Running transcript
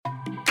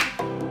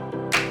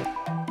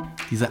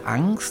Diese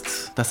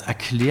Angst, das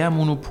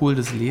Erklärmonopol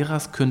des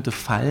Lehrers könnte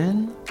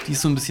fallen, die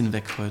ist so ein bisschen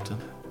weg heute.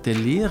 Der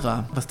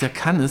Lehrer, was der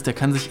kann, ist, der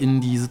kann sich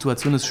in die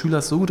Situation des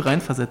Schülers so gut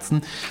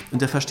reinversetzen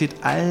und der versteht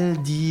all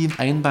die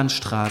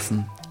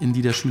Einbahnstraßen, in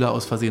die der Schüler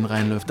aus Versehen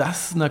reinläuft.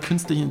 Das einer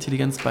künstlichen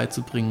Intelligenz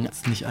beizubringen,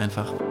 ist nicht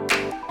einfach.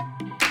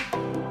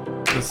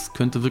 Das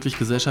könnte wirklich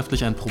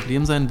gesellschaftlich ein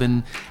Problem sein,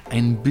 wenn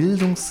ein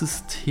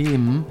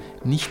Bildungssystem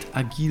nicht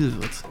agil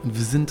wird. Und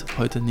wir sind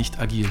heute nicht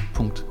agil,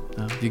 Punkt.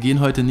 Ja, wir gehen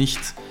heute nicht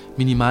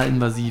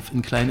minimalinvasiv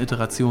in kleinen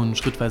Iterationen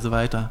schrittweise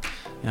weiter.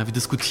 Ja, wir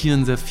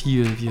diskutieren sehr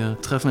viel, wir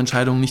treffen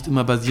Entscheidungen nicht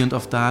immer basierend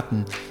auf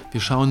Daten.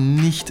 Wir schauen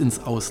nicht ins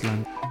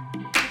Ausland.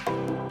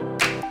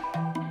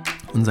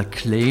 Unser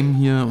Claim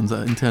hier,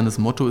 unser internes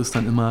Motto ist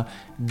dann immer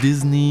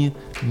Disney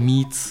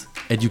meets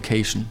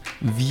Education.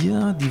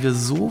 Wir, die wir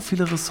so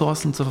viele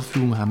Ressourcen zur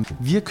Verfügung haben,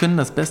 wir können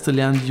das beste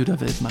Lernvideo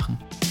der Welt machen.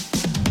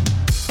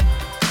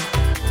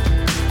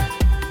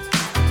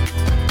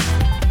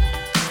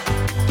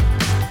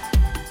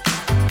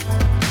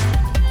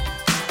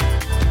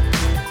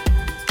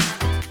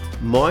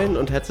 Moin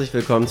und herzlich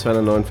willkommen zu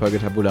einer neuen Folge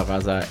Tabula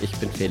Rasa. Ich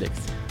bin Felix.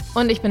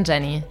 Und ich bin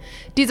Jenny.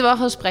 Diese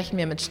Woche sprechen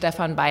wir mit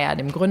Stephan Bayer,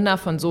 dem Gründer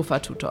von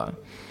Sofatutor.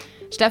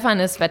 Stephan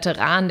ist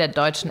Veteran der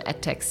deutschen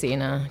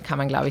EdTech-Szene, kann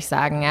man glaube ich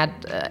sagen. Er hat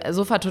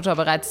Sofatutor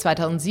bereits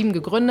 2007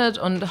 gegründet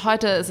und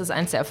heute ist es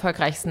eines der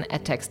erfolgreichsten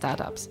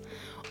EdTech-Startups.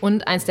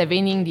 Und eins der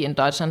wenigen, die in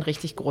Deutschland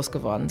richtig groß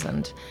geworden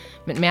sind.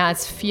 Mit mehr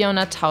als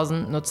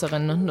 400.000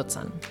 Nutzerinnen und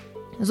Nutzern.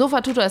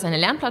 Sofatutor ist eine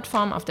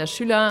Lernplattform, auf der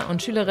Schüler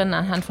und Schülerinnen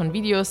anhand von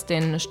Videos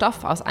den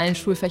Stoff aus allen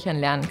Schulfächern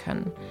lernen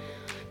können.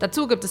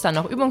 Dazu gibt es dann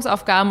noch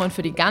Übungsaufgaben und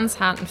für die ganz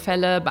harten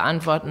Fälle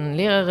beantworten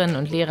Lehrerinnen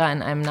und Lehrer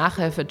in einem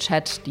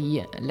Nachhilfe-Chat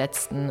die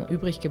letzten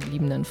übrig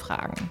gebliebenen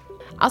Fragen.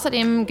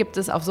 Außerdem gibt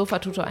es auf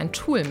Sofatutor ein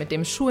Tool, mit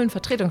dem Schulen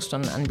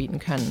Vertretungsstunden anbieten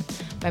können.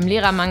 Beim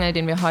Lehrermangel,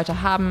 den wir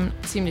heute haben,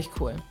 ziemlich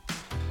cool.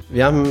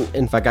 Wir haben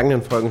in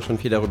vergangenen Folgen schon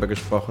viel darüber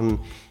gesprochen,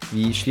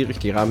 wie schwierig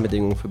die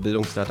Rahmenbedingungen für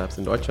Bildungsstartups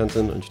in Deutschland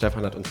sind und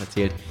Stephan hat uns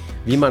erzählt,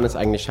 wie man es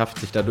eigentlich schafft,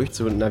 sich da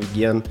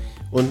durchzunavigieren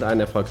und ein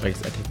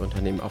erfolgreiches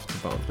EdTech-Unternehmen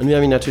aufzubauen. Und wir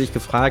haben ihn natürlich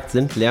gefragt,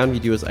 sind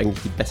Lernvideos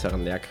eigentlich die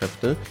besseren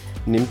Lehrkräfte?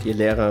 Nehmt ihr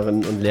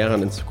Lehrerinnen und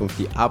Lehrern in Zukunft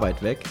die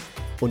Arbeit weg?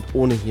 Und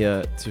ohne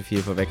hier zu viel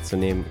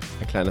vorwegzunehmen,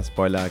 ein kleiner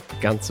Spoiler,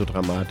 ganz so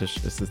dramatisch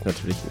ist es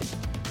natürlich nicht.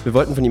 Wir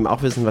wollten von ihm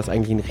auch wissen, was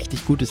eigentlich ein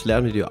richtig gutes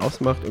Lernvideo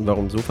ausmacht und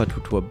warum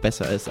Sofatutor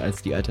besser ist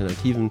als die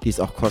Alternativen, die es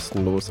auch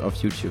kostenlos auf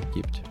YouTube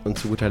gibt. Und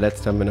zu guter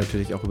Letzt haben wir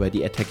natürlich auch über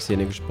die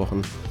EdTech-Szene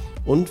gesprochen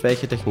und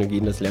welche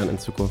Technologien das Lernen in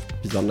Zukunft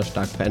besonders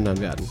stark verändern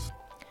werden.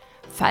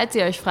 Falls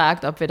ihr euch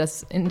fragt, ob wir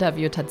das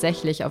Interview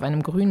tatsächlich auf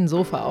einem grünen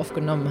Sofa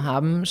aufgenommen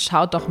haben,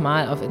 schaut doch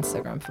mal auf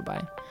Instagram vorbei.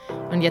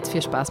 Und jetzt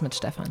viel Spaß mit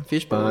Stephan.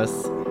 Viel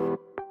Spaß!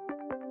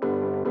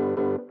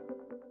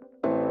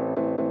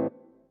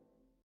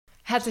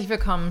 Herzlich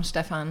willkommen,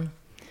 Stephan.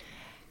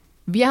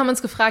 Wir haben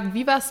uns gefragt,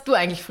 wie warst du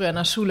eigentlich früher in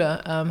der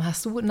Schule?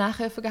 Hast du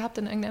Nachhilfe gehabt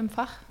in irgendeinem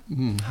Fach?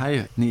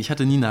 Hi. Nee, ich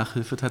hatte nie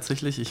Nachhilfe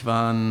tatsächlich. Ich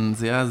war ein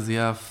sehr,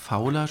 sehr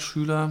fauler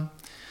Schüler.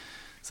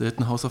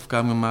 Selten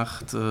Hausaufgaben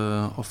gemacht,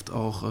 oft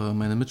auch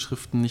meine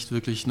Mitschriften nicht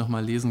wirklich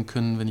nochmal lesen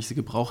können, wenn ich sie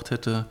gebraucht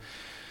hätte.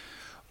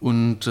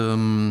 Und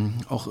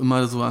auch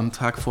immer so am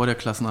Tag vor der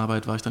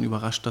Klassenarbeit war ich dann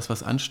überrascht, dass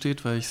was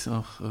ansteht, weil ich es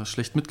auch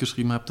schlecht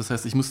mitgeschrieben habe. Das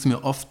heißt, ich musste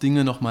mir oft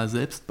Dinge nochmal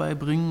selbst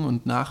beibringen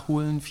und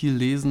nachholen, viel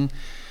lesen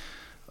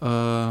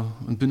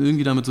und bin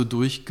irgendwie damit so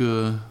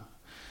durchgekommen.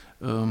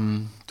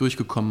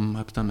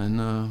 Hab dann am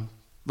Ende,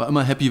 war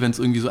immer happy, wenn es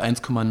irgendwie so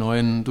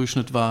 1,9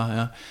 Durchschnitt war,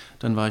 ja,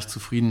 dann war ich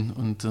zufrieden.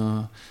 Und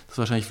das ist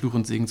wahrscheinlich Fluch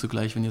und Segen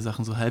zugleich, wenn dir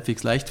Sachen so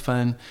halbwegs leicht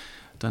fallen,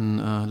 dann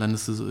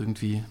landest du so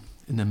irgendwie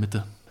in der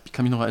Mitte. Ich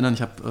kann mich noch erinnern,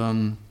 ich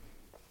habe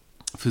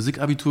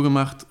Physik-Abitur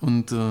gemacht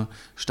und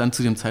stand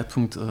zu dem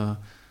Zeitpunkt,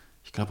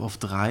 ich glaube, auf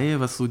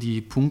 3, was so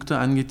die Punkte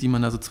angeht, die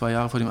man da so 2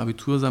 Jahre vor dem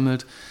Abitur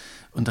sammelt.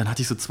 Und dann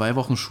hatte ich so 2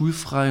 Wochen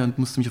schulfrei und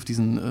musste mich auf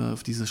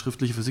diese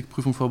schriftliche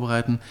Physikprüfung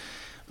vorbereiten.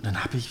 Und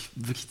dann habe ich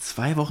wirklich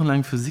 2 Wochen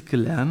lang Physik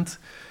gelernt.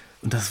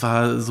 Und das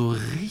war so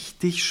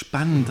richtig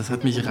spannend. Das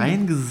hat mich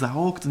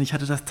reingesaugt und ich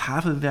hatte das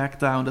Tafelwerk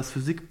da und das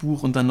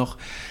Physikbuch und dann noch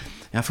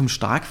vom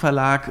Stark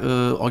Verlag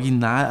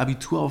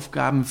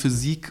Original-Abituraufgaben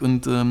Physik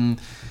und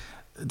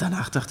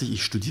danach dachte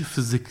ich studiere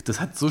Physik. Das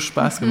hat so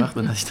Spaß gemacht.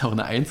 Dann hatte ich da auch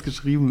eine 1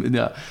 geschrieben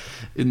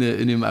in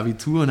dem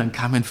Abitur und dann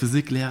kam mein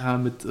Physiklehrer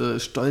mit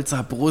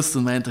stolzer Brust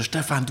und meinte,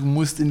 Stephan, du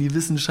musst in die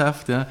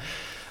Wissenschaft. Ja.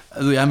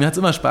 Also ja, mir hat es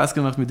immer Spaß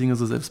gemacht, mir Dinge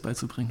so selbst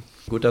beizubringen.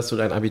 Gut, dass du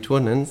dein Abitur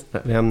nennst.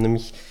 Wir haben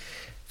nämlich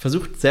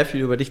versucht, sehr viel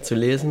über dich zu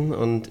lesen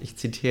und ich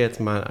zitiere jetzt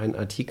mal einen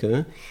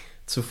Artikel.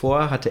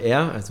 Zuvor hatte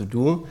er, also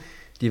du,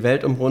 die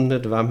Welt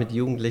umrundet, war mit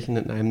Jugendlichen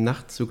in einem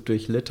Nachtzug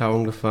durch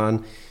Litauen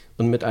gefahren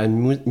und mit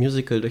einem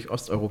Musical durch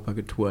Osteuropa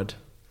getourt.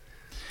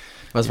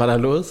 Was war da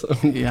los?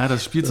 Ja,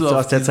 das spielt so auf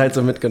aus der Zeit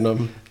so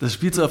mitgenommen. Das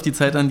spielt so auf die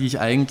Zeit an, die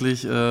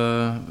eigentlich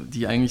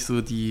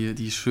so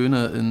die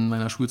Schöne in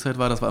meiner Schulzeit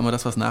war. Das war immer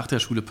das, was nach der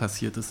Schule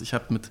passiert ist. Ich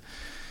habe mit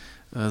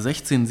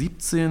 16,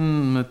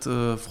 17 mit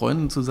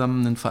Freunden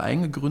zusammen einen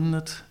Verein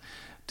gegründet,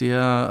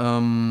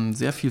 der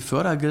sehr viel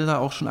Fördergelder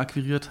auch schon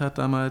akquiriert hat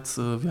damals.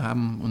 Wir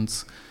haben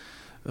uns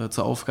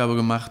zur Aufgabe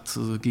gemacht,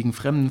 gegen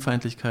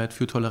Fremdenfeindlichkeit,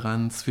 für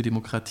Toleranz, für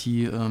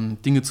Demokratie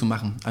Dinge zu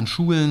machen. An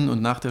Schulen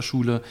und nach der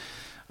Schule.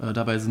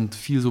 Dabei sind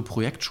viel so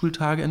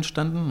Projektschultage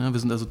entstanden. Ja, wir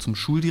sind also zum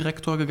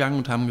Schuldirektor gegangen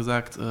und haben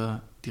gesagt,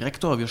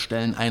 Direktor, wir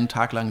stellen einen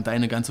Tag lang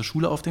deine ganze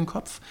Schule auf den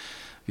Kopf.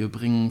 Wir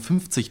bringen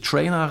 50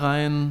 Trainer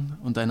rein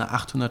und deine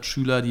 800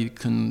 Schüler, die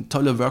können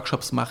tolle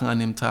Workshops machen an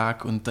dem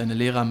Tag und deine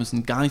Lehrer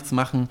müssen gar nichts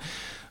machen.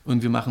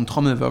 Und wir machen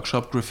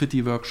Trommel-Workshop,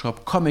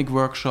 Graffiti-Workshop,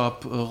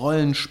 Comic-Workshop,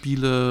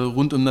 Rollenspiele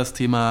rund um das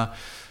Thema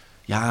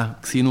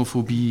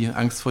Xenophobie,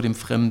 Angst vor dem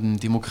Fremden,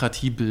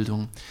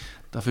 Demokratiebildung.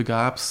 Dafür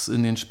gab es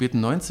in den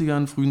späten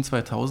 90ern, frühen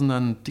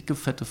 2000ern dicke,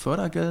 fette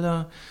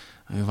Fördergelder.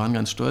 Wir waren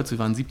ganz stolz, wir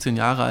waren 17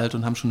 Jahre alt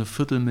und haben schon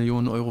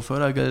 250.000 Euro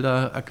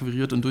Fördergelder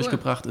akquiriert und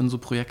durchgebracht in so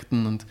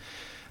Projekten. Und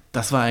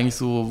das war eigentlich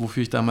so,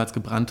 wofür ich damals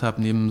gebrannt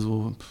habe, neben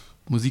so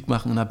Musik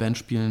machen, in einer Band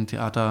spielen,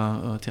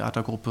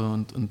 Theatergruppe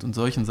und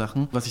solchen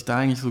Sachen. Was ich da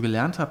eigentlich so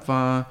gelernt habe,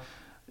 war,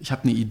 ich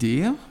habe eine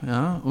Idee,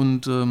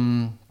 und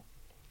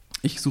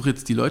ich suche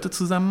jetzt die Leute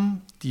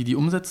zusammen, die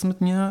umsetzen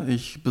mit mir.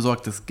 Ich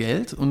besorge das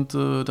Geld und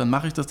dann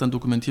mache ich das, dann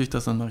dokumentiere ich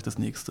das, dann mache ich das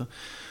Nächste.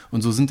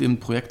 Und so sind eben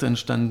Projekte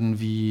entstanden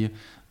wie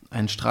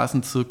ein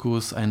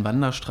Straßenzirkus, ein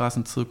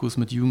Wanderstraßenzirkus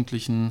mit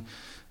Jugendlichen.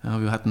 Ja,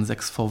 wir hatten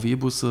 6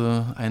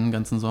 VW-Busse einen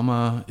ganzen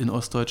Sommer in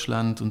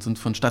Ostdeutschland und sind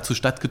von Stadt zu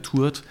Stadt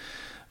getourt.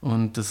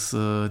 Und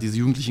diese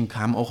Jugendlichen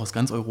kamen auch aus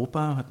ganz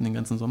Europa, hatten den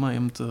ganzen Sommer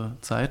eben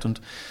Zeit.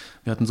 Und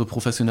wir hatten so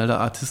professionelle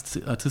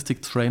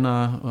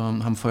Artistik-Trainer,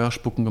 haben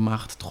Feuerspucken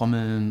gemacht,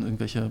 Trommeln,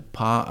 irgendwelche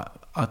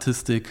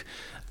Paar-Artistik.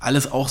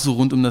 Alles auch so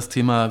rund um das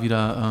Thema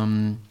wieder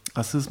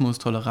Rassismus,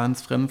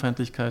 Toleranz,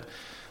 Fremdenfeindlichkeit.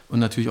 Und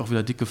natürlich auch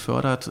wieder dick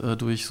gefördert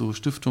durch so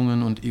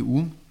Stiftungen und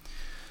EU.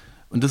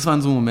 Und das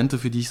waren so Momente,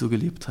 für die ich so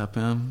gelebt habe.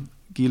 Ja.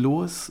 Geh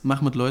los,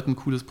 mach mit Leuten ein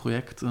cooles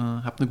Projekt,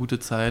 hab eine gute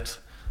Zeit,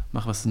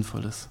 mach was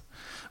Sinnvolles.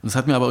 Und das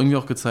hat mir aber irgendwie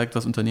auch gezeigt,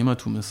 was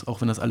Unternehmertum ist, auch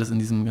wenn das alles in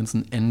diesem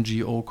ganzen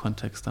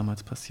NGO-Kontext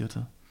damals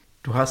passierte.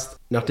 Du hast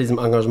nach diesem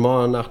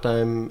Engagement, nach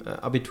deinem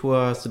Abitur,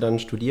 hast du dann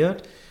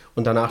studiert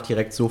und danach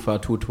direkt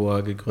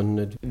Sofa-Tutor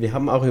gegründet. Wir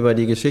haben auch über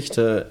die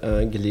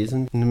Geschichte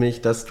gelesen,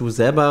 nämlich, dass du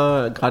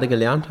selber gerade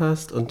gelernt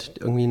hast und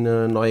irgendwie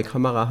eine neue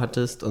Kamera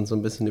hattest und so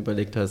ein bisschen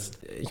überlegt hast,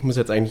 ich muss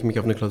jetzt eigentlich mich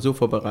auf eine Klausur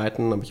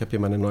vorbereiten, aber ich habe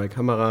hier meine neue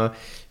Kamera,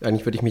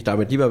 eigentlich würde ich mich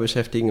damit lieber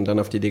beschäftigen und dann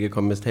auf die Idee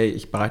gekommen bist, hey,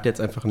 ich bereite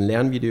jetzt einfach ein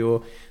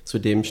Lernvideo zu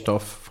dem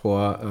Stoff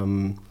vor,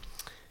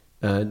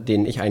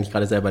 den ich eigentlich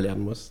gerade selber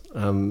lernen muss.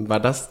 War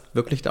das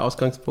wirklich der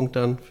Ausgangspunkt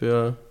dann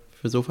für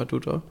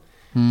Sofa-Tutor?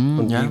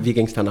 Und wie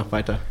ging es danach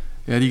weiter?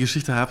 Ja, die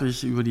Geschichte habe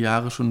ich über die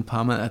Jahre schon ein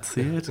paar Mal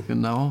erzählt,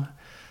 genau.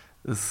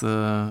 Es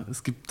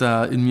gibt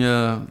da in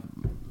mir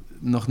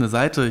noch eine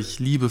Seite, ich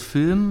liebe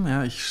Film,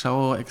 ja, ich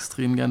schaue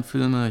extrem gern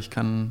Filme, ich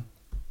kann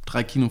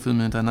 3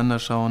 Kinofilme hintereinander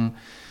schauen.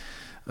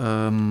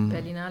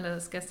 Berlinale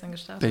ist gestern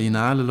gestartet.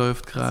 Berlinale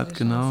läuft gerade,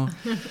 genau.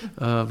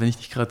 Wenn ich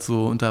nicht gerade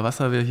so unter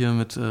Wasser wäre hier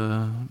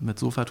mit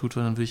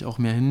Sofa-Tutor, dann würde ich auch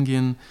mehr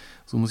hingehen.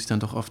 So muss ich dann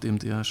doch oft eben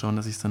eher schauen,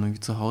 dass ich es dann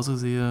irgendwie zu Hause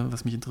sehe,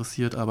 was mich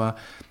interessiert, aber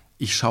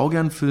ich schaue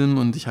gern Film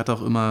und ich hatte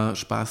auch immer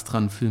Spaß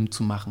dran, Film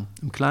zu machen.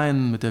 Im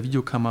Kleinen, mit der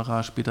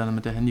Videokamera, später dann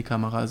mit der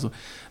Handykamera. Also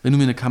wenn du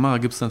mir eine Kamera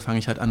gibst, dann fange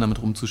ich halt an,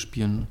 damit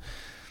rumzuspielen.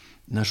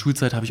 In der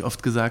Schulzeit habe ich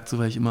oft gesagt, so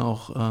weil ich immer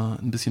auch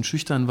ein bisschen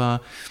schüchtern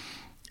war,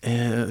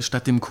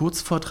 statt dem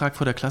Kurzvortrag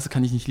vor der Klasse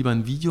kann ich nicht lieber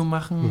ein Video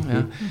machen. Ja?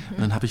 Und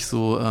dann habe ich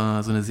so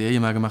eine Serie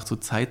mal gemacht, so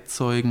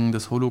Zeitzeugen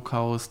des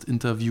Holocaust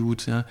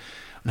interviewt, ja?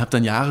 Und habe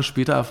dann Jahre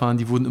später erfahren,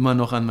 die wurden immer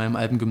noch an meinem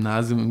alten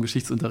Gymnasium im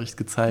Geschichtsunterricht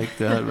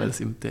gezeigt, ja, weil das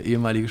eben der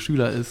ehemalige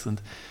Schüler ist.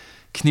 Und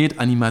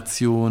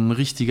Knetanimationen,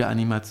 richtige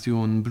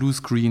Animationen,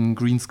 Bluescreen,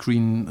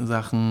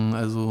 Greenscreen-Sachen.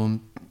 Also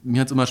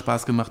mir hat es immer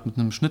Spaß gemacht, mit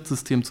einem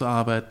Schnittsystem zu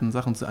arbeiten,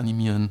 Sachen zu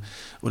animieren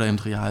oder im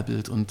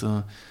Realbild und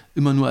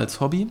immer nur als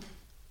Hobby.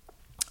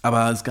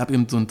 Aber es gab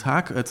eben so einen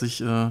Tag, als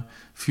ich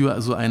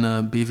für so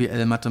eine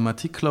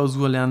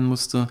BWL-Mathematik-Klausur lernen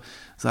musste,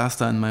 saß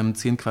da in meinem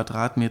 10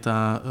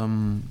 Quadratmeter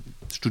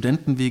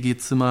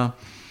Studenten-WG-Zimmer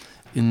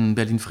in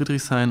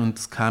Berlin-Friedrichshain und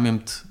es kam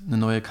eben eine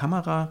neue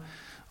Kamera,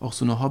 auch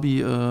so eine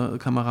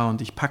Hobby-Kamera und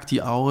ich packe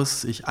die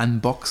aus, ich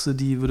unboxe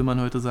die, würde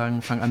man heute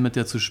sagen, fange an mit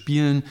der zu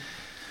spielen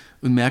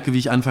und merke, wie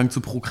ich anfange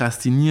zu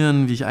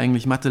prokrastinieren, wie ich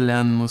eigentlich Mathe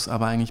lernen muss,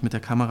 aber eigentlich mit der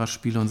Kamera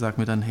spiele und sage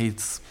mir dann, hey,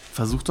 jetzt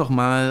versuch doch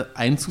mal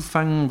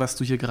einzufangen, was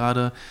du hier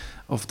gerade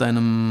auf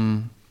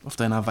deiner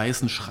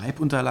weißen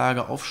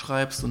Schreibunterlage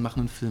aufschreibst und mach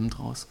einen Film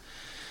draus.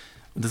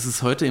 Und das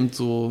ist heute eben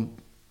so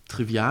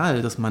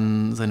trivial, dass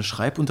man seine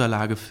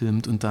Schreibunterlage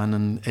filmt und dann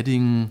ein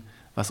Edding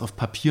was auf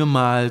Papier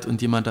malt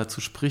und jemand dazu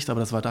spricht, aber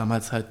das war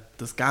damals halt,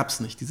 das gab es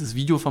nicht. Dieses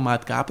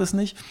Videoformat gab es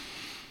nicht.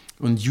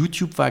 Und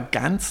YouTube war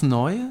ganz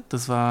neu,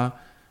 das war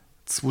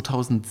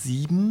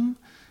 2007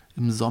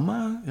 im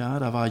Sommer, ja,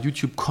 da war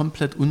YouTube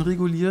komplett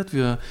unreguliert.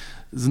 Wir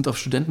sind auf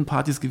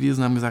Studentenpartys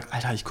gewesen und haben gesagt,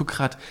 Alter, ich gucke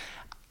gerade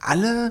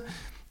alle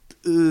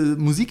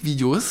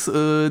Musikvideos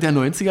der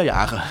 90er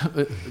Jahre.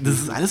 Das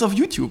ist alles auf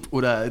YouTube.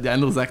 Oder der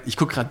andere sagt, ich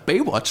gucke gerade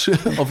Baywatch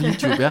auf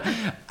YouTube. Ja.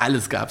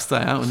 Alles gab's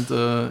da. Ja. Und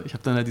ich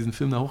habe dann halt diesen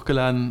Film da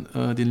hochgeladen,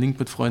 den Link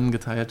mit Freunden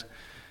geteilt.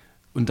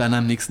 Und dann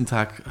am nächsten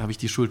Tag habe ich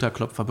die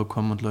Schulterklopfer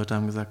bekommen und Leute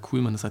haben gesagt,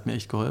 cool, Mann, das hat mir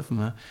echt geholfen.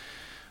 Ja.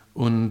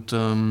 Und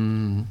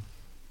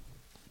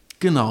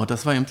genau,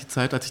 das war eben die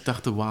Zeit, als ich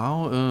dachte,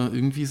 wow,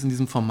 irgendwie ist in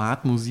diesem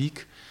Format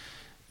Musik,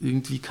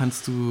 irgendwie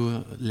kannst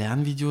du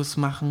Lernvideos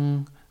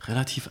machen,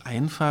 relativ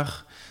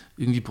einfach.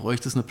 Irgendwie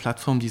bräuchte es eine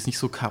Plattform, die ist nicht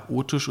so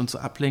chaotisch und so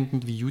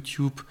ablenkend wie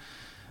YouTube.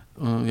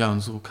 Ja,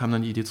 und so kam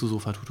dann die Idee zu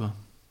Sofatutor.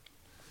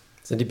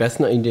 Sind die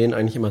besten Ideen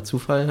eigentlich immer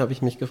Zufall, habe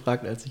ich mich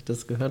gefragt, als ich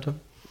das gehört habe?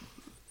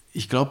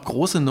 Ich glaube,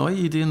 große neue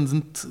Ideen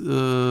sind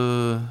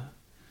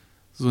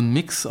so ein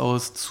Mix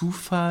aus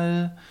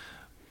Zufall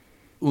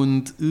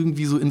und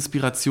irgendwie so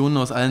Inspirationen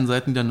aus allen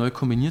Seiten, die dann neu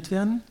kombiniert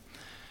werden.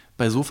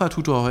 Bei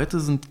Sofatutor heute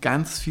sind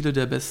ganz viele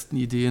der besten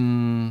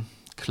Ideen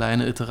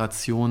kleine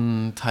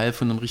Iterationen, Teil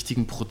von einem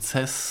richtigen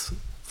Prozess,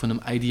 von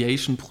einem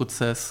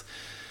Ideation-Prozess.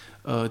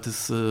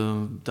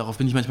 Darauf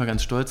bin ich manchmal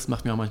ganz stolz,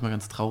 macht mir auch manchmal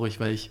ganz traurig,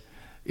 weil ich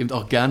eben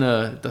auch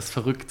gerne das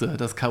Verrückte,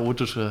 das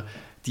Chaotische,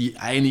 die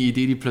eine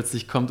Idee, die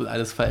plötzlich kommt und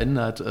alles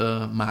verändert,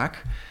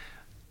 mag.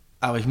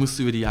 Aber ich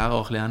musste über die Jahre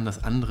auch lernen,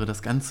 das andere,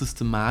 das ganz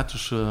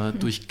systematische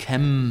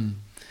Durchkämmen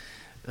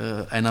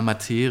einer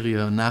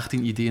Materie, nach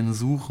den Ideen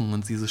suchen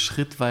und diese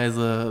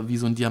schrittweise wie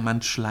so ein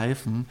Diamant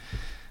schleifen,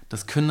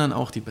 das können dann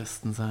auch die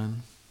Besten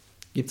sein.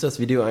 Gibt es das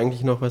Video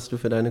eigentlich noch, was du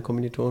für deine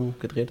Kommilitonen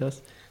gedreht hast?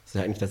 Das ist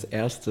ja eigentlich das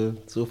erste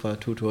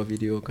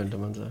Sofa-Tutor-Video, könnte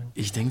man sagen.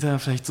 Ich denke da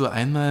vielleicht so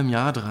einmal im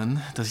Jahr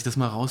dran, dass ich das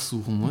mal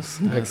raussuchen muss.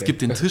 Okay. Es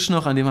gibt den Tisch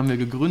noch, an dem haben wir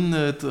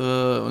gegründet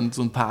und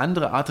so ein paar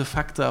andere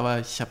Artefakte, aber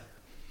ich habe...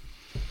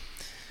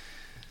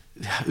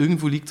 Ja,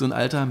 irgendwo liegt so ein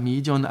alter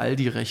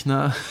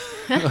Medion-Aldi-Rechner,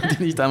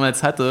 den ich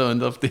damals hatte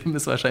und auf dem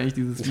ist wahrscheinlich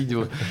dieses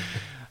Video.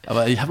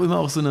 Aber ich habe immer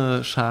auch so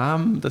eine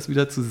Scham, das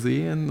wieder zu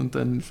sehen und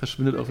dann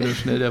verschwindet auch wieder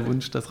schnell der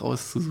Wunsch, das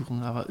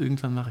rauszusuchen. Aber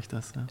irgendwann mache ich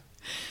das, ja.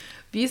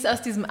 Wie ist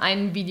aus diesem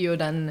einen Video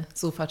dann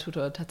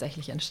Sofatutor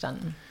tatsächlich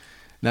entstanden?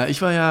 Na,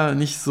 ich war ja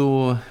nicht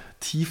so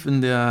tief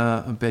in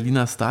der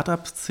Berliner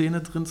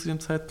Startup-Szene drin zu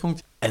dem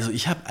Zeitpunkt. Also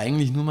ich habe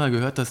eigentlich nur mal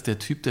gehört, dass der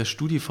Typ, der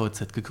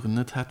StudiVZ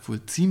gegründet hat,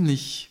 wohl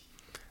ziemlich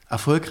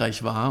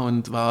erfolgreich war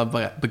und war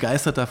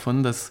begeistert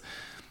davon, dass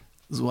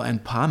so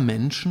ein paar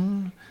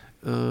Menschen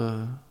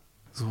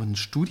so ein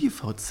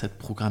StudiVZ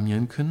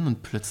programmieren können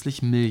und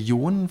plötzlich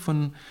Millionen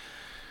von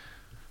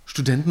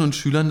Studenten und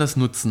Schülern das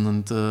nutzen.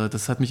 Und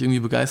das hat mich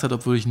irgendwie begeistert,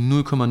 obwohl ich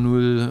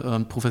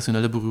 0,0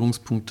 professionelle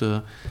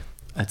Berührungspunkte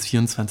als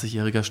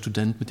 24-jähriger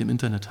Student mit dem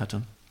Internet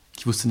hatte.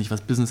 Ich wusste nicht, was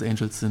Business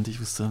Angels sind,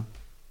 ich wusste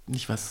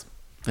nicht, was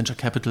Venture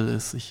Capital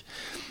ist. Ich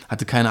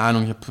hatte keine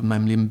Ahnung, ich habe in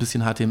meinem Leben ein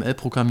bisschen HTML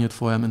programmiert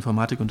vorher im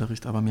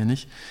Informatikunterricht, aber mehr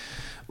nicht.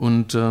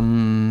 Und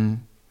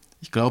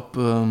ich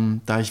glaube,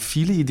 da ich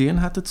viele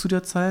Ideen hatte zu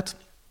der Zeit,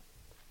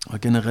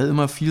 generell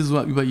immer viel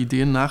so über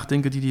Ideen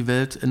nachdenke, die die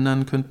Welt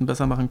ändern könnten,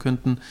 besser machen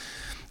könnten,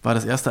 war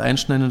das erste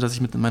Einschneiden, dass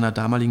ich mit meiner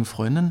damaligen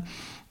Freundin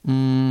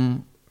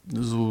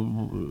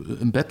so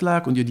im Bett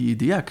lag und ihr die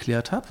Idee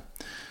erklärt habe.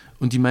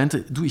 Und die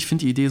meinte, du, ich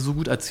finde die Idee so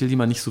gut, erzähl die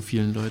mal nicht so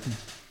vielen Leuten.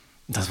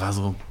 Das war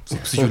so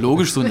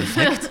psychologisch so ein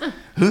Effekt.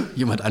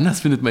 Jemand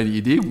anders findet meine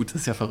Idee gut, das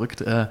ist ja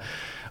verrückt.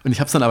 Und ich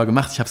habe es dann aber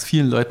gemacht, ich habe es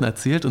vielen Leuten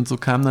erzählt und so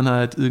kam dann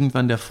halt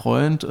irgendwann der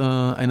Freund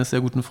eines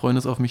sehr guten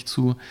Freundes auf mich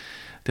zu,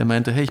 der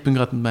meinte, hey, ich bin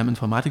gerade mit meinem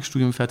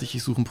Informatikstudium fertig,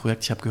 ich suche ein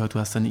Projekt, ich habe gehört, du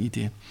hast da eine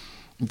Idee.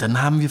 Und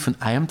dann haben wir von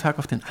einem Tag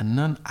auf den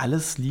anderen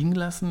alles liegen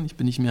lassen. Ich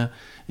bin nicht mehr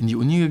in die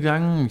Uni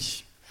gegangen,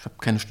 ich habe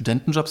keine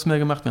Studentenjobs mehr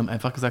gemacht, wir haben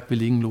einfach gesagt, wir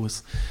legen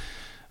los.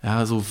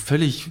 Ja, so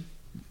völlig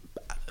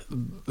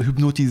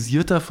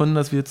hypnotisiert davon,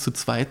 dass wir jetzt zu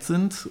zweit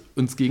sind,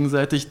 uns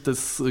gegenseitig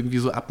das irgendwie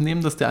so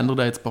abnehmen, dass der andere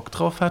da jetzt Bock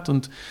drauf hat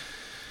und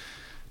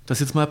das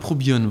jetzt mal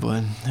probieren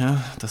wollen.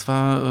 Ja, das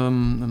war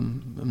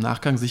im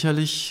Nachgang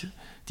sicherlich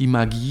die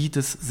Magie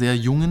des sehr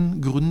jungen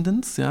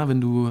Gründens. Ja,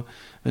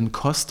 wenn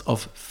Cost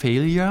of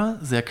Failure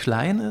sehr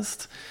klein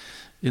ist,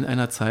 in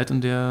einer Zeit,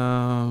 in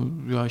der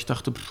ich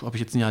dachte, ob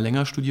ich jetzt ein Jahr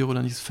länger studiere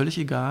oder nicht, ist völlig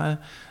egal.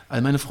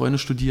 All meine Freunde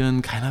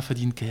studieren, keiner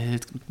verdient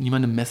Geld,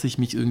 niemandem messe ich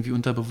mich irgendwie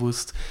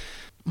unterbewusst.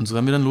 Und so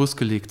haben wir dann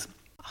losgelegt.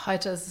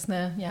 Heute ist es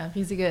eine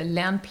riesige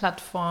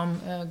Lernplattform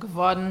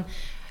geworden.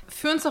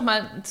 Führ uns doch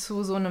mal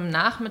zu so einem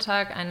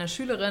Nachmittag. Eine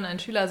Schülerin, ein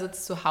Schüler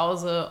sitzt zu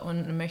Hause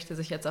und möchte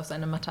sich jetzt auf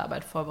seine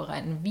Mathearbeit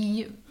vorbereiten.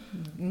 Wie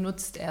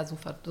nutzt er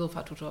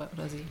Sofatutor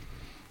oder sie?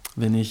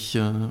 Wenn ich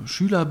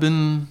Schüler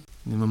bin,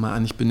 nehmen wir mal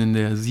an, ich bin in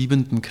der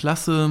 7.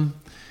 Klasse,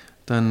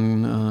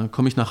 dann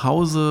komme ich nach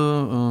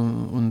Hause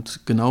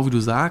und genau wie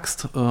du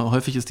sagst,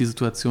 häufig ist die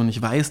Situation,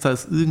 ich weiß, da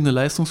ist irgendeine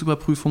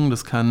Leistungsüberprüfung,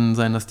 das kann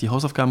sein, dass die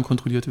Hausaufgaben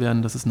kontrolliert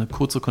werden, dass es eine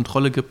kurze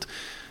Kontrolle gibt,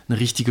 eine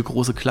richtige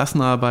große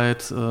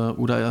Klassenarbeit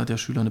oder der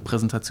Schüler eine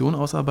Präsentation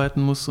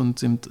ausarbeiten muss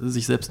und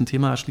sich selbst ein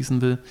Thema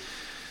erschließen will,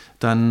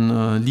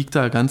 dann liegt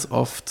da ganz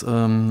oft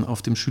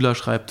auf dem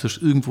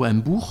Schülerschreibtisch irgendwo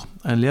ein Buch,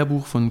 ein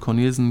Lehrbuch von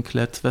Cornelsen,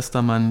 Klett,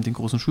 Westermann, den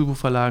großen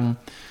Schulbuchverlagen.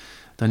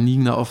 Dann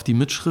liegen da oft die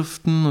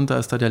Mitschriften und da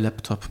ist da der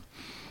Laptop.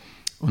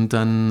 Und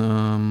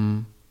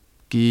dann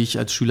gehe ich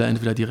als Schüler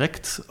entweder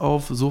direkt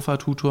auf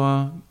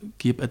Sofatutor,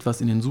 gebe etwas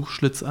in den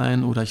Suchschlitz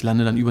ein oder ich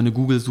lande dann über eine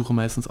Google-Suche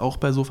meistens auch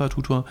bei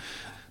Sofatutor.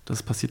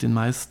 Das passiert den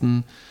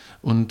meisten.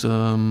 Und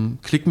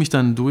klicke mich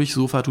dann durch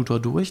Sofatutor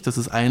durch. Das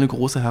ist eine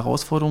große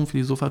Herausforderung für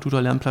die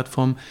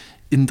Sofatutor-Lernplattform,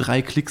 in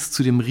 3 Klicks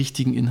zu dem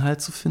richtigen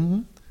Inhalt zu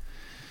finden.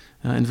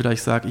 Ja, entweder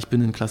ich sage, ich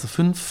bin in Klasse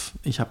 5,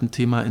 ich habe ein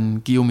Thema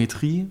in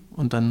Geometrie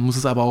und dann muss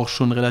es aber auch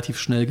schon relativ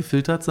schnell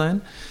gefiltert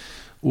sein.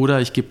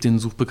 Oder ich gebe den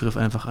Suchbegriff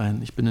einfach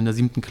ein. Ich bin in der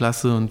 7.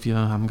 Klasse und wir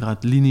haben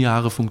gerade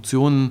lineare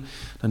Funktionen.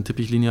 Dann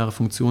tippe ich lineare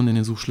Funktionen in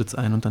den Suchschlitz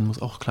ein und dann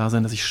muss auch klar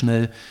sein, dass ich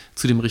schnell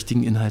zu dem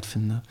richtigen Inhalt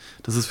finde.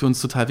 Das ist für uns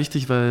total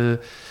wichtig,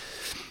 weil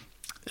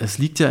es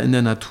liegt ja in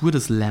der Natur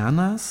des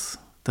Lerners,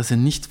 dass er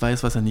nicht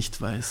weiß, was er nicht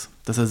weiß.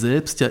 Dass er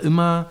selbst ja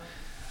immer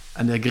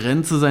an der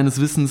Grenze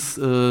seines Wissens,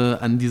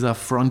 an dieser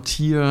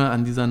Frontier,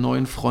 an dieser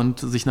neuen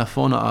Front sich nach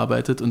vorne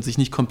arbeitet und sich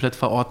nicht komplett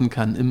verorten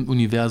kann im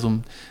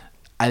Universum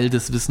all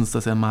des Wissens,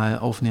 das er mal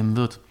aufnehmen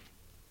wird.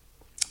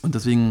 Und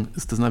deswegen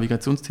ist das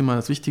Navigationsthema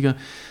das Wichtige.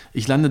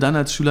 Ich lande dann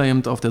als Schüler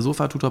eben auf der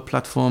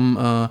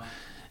Sofatutor-Plattform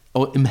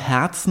im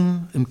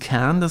Herzen, im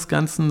Kern des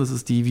Ganzen. Das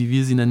ist die, wie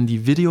wir sie nennen,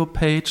 die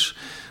Video-Page.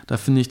 Da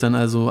finde ich dann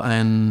also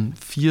ein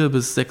 4-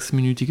 bis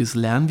 6-minütiges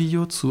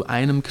Lernvideo zu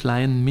einem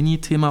kleinen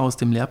Mini-Thema aus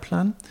dem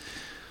Lehrplan.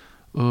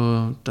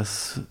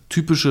 Das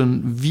typische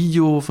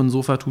Video von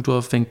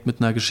Sofatutor fängt mit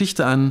einer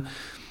Geschichte an.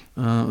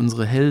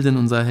 Unsere Heldin,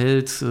 unser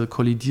Held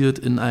kollidiert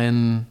in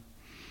ein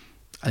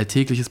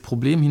alltägliches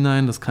Problem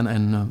hinein. Das kann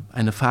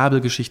eine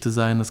Fabelgeschichte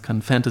sein, das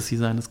kann Fantasy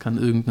sein, das kann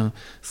irgendeine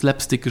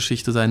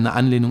Slapstick-Geschichte sein, eine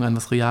Anlehnung an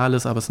was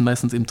Reales, aber es sind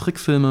meistens eben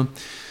Trickfilme.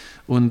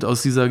 Und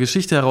aus dieser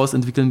Geschichte heraus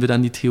entwickeln wir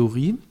dann die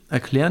Theorie,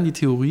 erklären die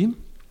Theorie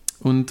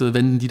und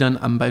wenden die dann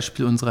am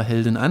Beispiel unserer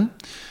Heldin an.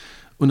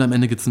 Und am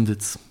Ende gibt es einen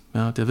Witz.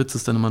 Ja, der Witz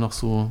ist dann immer noch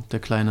so der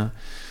kleine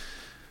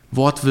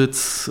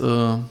Wortwitz,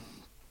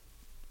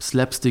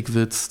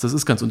 Slapstick-Witz, das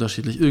ist ganz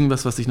unterschiedlich.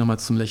 Irgendwas, was dich nochmal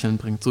zum Lächeln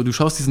bringt. So, du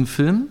schaust diesen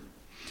Film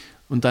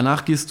und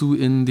danach gehst du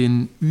in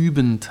den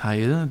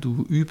Üben-Teil.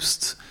 Du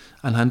übst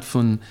anhand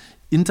von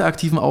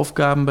interaktiven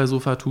Aufgaben bei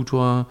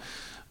Sofatutor.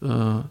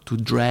 Du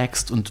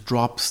dragst und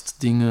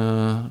droppst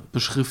Dinge,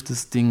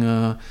 beschriftest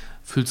Dinge,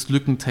 füllst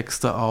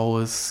Lückentexte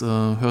aus,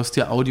 hörst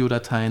dir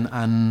Audiodateien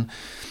an,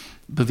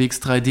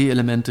 bewegst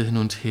 3D-Elemente hin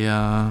und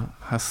her,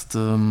 hast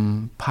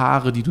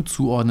Paare, die du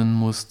zuordnen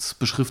musst,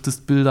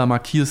 beschriftest Bilder,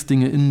 markierst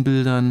Dinge in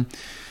Bildern,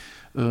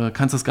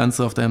 kannst das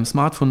Ganze auf deinem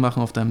Smartphone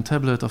machen, auf deinem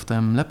Tablet, auf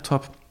deinem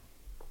Laptop.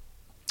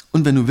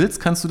 Und wenn du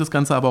willst, kannst du das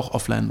Ganze aber auch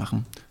offline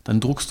machen. Dann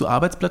druckst du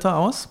Arbeitsblätter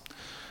aus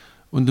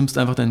und nimmst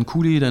einfach deinen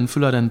Kuli, deinen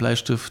Füller, deinen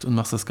Bleistift und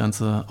machst das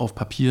Ganze auf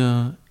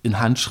Papier, in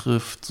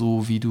Handschrift,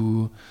 so wie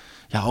du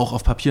ja auch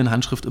auf Papier in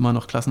Handschrift immer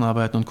noch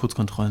Klassenarbeiten und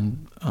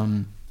Kurzkontrollen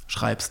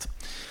schreibst.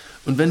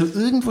 Und wenn du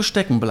irgendwo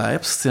stecken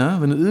bleibst,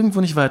 ja, wenn du irgendwo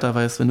nicht weiter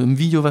weißt, wenn du im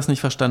Video was nicht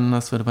verstanden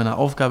hast, wenn du bei einer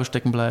Aufgabe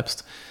stecken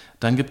bleibst,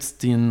 dann gibt es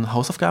den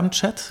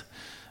Hausaufgaben-Chat.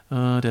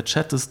 Der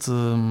Chat ist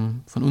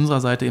von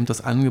unserer Seite eben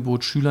das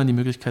Angebot, Schülern die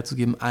Möglichkeit zu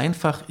geben,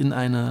 einfach in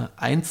eine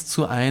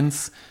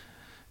 1:1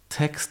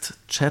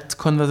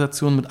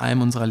 Text-Chat-Konversation mit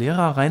einem unserer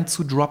Lehrer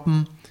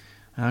reinzudroppen.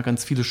 Ja,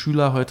 ganz viele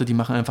Schüler heute, die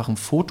machen einfach ein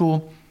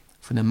Foto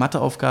von der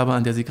Matheaufgabe,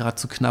 an der sie gerade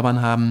zu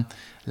knabbern haben,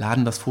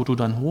 laden das Foto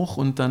dann hoch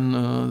und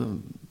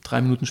dann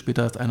 3 Minuten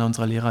später ist einer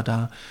unserer Lehrer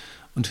da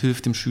und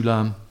hilft dem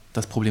Schüler,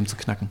 das Problem zu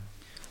knacken.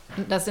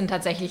 Und das sind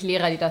tatsächlich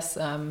Lehrer, die das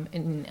an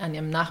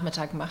ihrem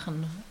Nachmittag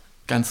machen?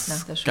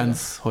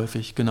 Ganz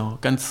häufig, genau.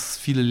 Ganz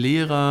viele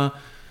Lehrer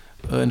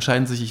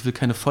entscheiden sich, ich will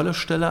keine volle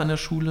Stelle an der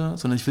Schule,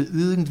 sondern ich will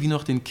irgendwie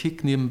noch den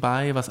Kick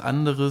nebenbei, was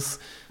anderes,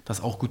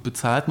 das auch gut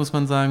bezahlt, muss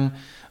man sagen,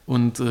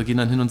 und gehen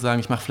dann hin und sagen,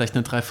 ich mache vielleicht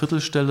eine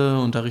Dreiviertelstelle,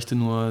 unterrichte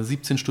nur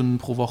 17 Stunden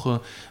pro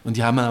Woche und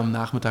die haben dann am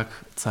Nachmittag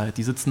Zeit.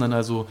 Die sitzen dann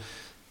also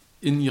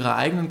in ihrer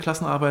eigenen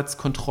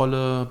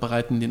Klassenarbeitskontrolle,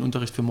 bereiten den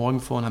Unterricht für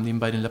morgen vor und haben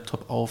nebenbei den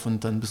Laptop auf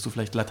und dann bist du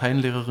vielleicht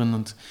Lateinlehrerin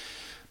und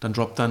dann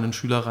droppt dann ein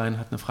Schüler rein,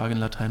 hat eine Frage in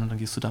Latein und dann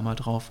gehst du da mal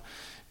drauf.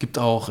 Gibt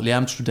auch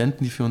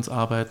Lehramtsstudenten, die für uns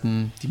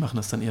arbeiten, die machen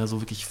das dann eher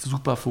so wirklich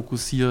super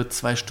fokussiert,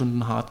 2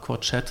 Stunden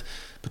Hardcore-Chat,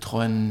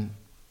 betreuen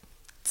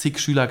zig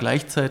Schüler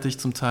gleichzeitig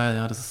zum Teil.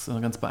 Ja, das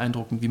ist ganz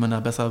beeindruckend, wie man da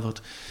besser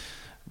wird.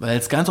 Weil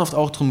es ganz oft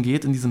auch darum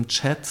geht, in diesem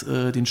Chat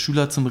den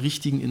Schüler zum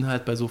richtigen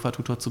Inhalt bei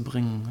Sofatutor zu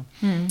bringen.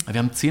 Wir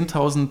haben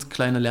 10.000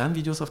 kleine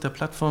Lernvideos auf der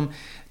Plattform,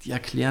 die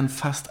erklären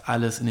fast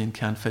alles in den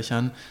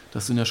Kernfächern,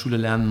 das du in der Schule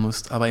lernen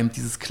musst. Aber eben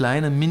dieses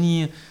kleine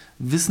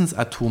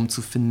Mini-Wissensatom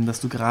zu finden, das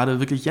du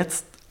gerade wirklich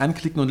jetzt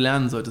anklicken und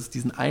lernen solltest,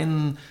 diesen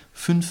einen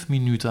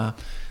 5-Minüter,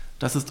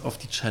 das ist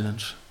oft die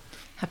Challenge.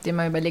 Habt ihr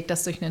mal überlegt,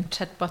 das durch einen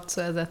Chatbot zu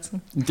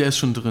ersetzen? Der ist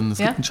schon drin. Es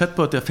gibt einen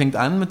Chatbot, der fängt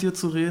an, mit dir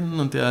zu reden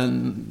und der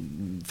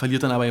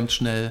verliert dann aber eben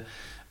schnell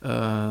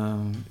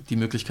die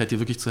Möglichkeit, dir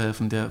wirklich zu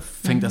helfen. Der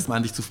fängt erstmal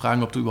an, dich zu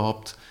fragen, ob du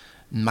überhaupt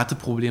ein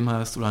Matheproblem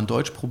hast oder ein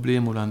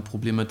Deutschproblem oder ein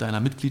Problem mit deiner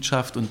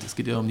Mitgliedschaft und es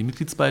geht eher um die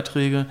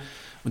Mitgliedsbeiträge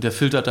und der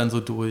filtert dann so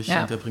durch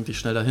und der bringt dich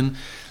schnell dahin.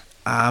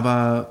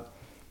 Aber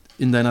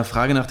in deiner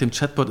Frage nach dem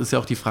Chatbot ist ja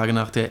auch die Frage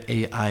nach der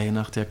AI,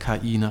 nach der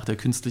KI, nach der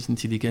künstlichen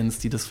Intelligenz,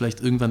 die das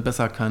vielleicht irgendwann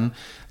besser kann.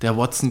 Der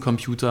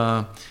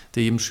Watson-Computer,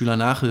 der jedem Schüler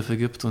Nachhilfe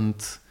gibt. Und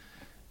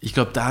ich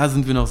glaube, da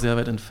sind wir noch sehr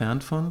weit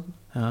entfernt von.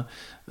 Ja,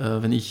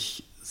 wenn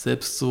ich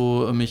selbst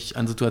so mich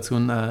an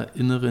Situationen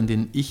erinnere, in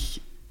denen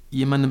ich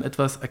jemandem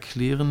etwas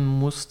erklären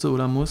musste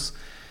oder muss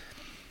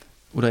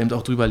oder eben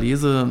auch drüber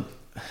lese,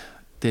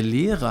 der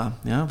Lehrer,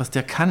 ja, was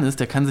der kann, ist,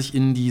 der kann sich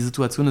in die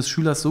Situation des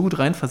Schülers so gut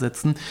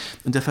reinversetzen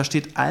und der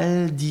versteht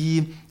all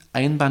die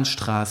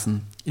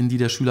Einbahnstraßen, in die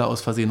der Schüler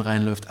aus Versehen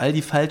reinläuft, all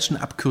die falschen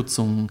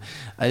Abkürzungen,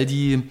 all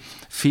die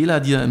Fehler,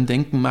 die er im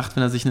Denken macht,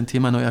 wenn er sich ein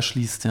Thema neu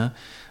erschließt, ja,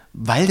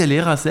 weil der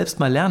Lehrer es selbst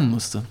mal lernen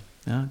musste.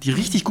 Ja. Die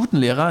richtig guten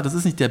Lehrer, das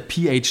ist nicht der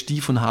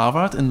PhD von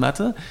Harvard in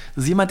Mathe,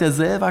 das ist jemand, der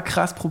selber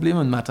krass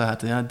Probleme in Mathe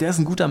hatte. Ja. Der ist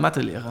ein guter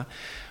Mathelehrer.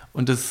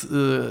 Und das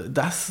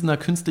einer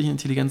künstlichen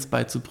Intelligenz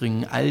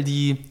beizubringen, all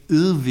die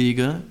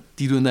Irrwege,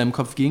 die du in deinem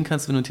Kopf gehen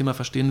kannst, wenn du ein Thema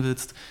verstehen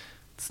willst,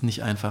 das ist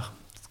nicht einfach.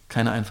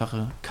 Keine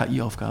einfache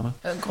KI-Aufgabe.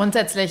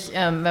 Grundsätzlich,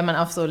 wenn man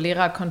auf so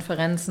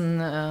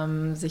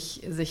Lehrerkonferenzen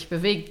sich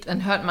bewegt,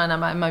 dann hört man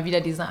aber immer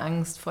wieder diese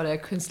Angst vor der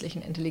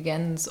künstlichen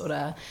Intelligenz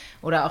oder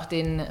auch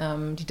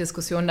die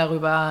Diskussion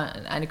darüber,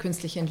 eine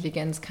künstliche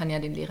Intelligenz kann ja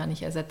den Lehrer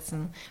nicht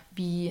ersetzen.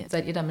 Wie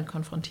seid ihr damit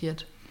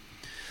konfrontiert?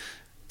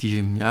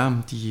 Die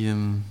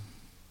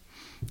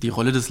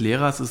Rolle des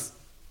Lehrers ist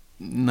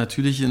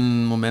natürlich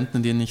in Momenten,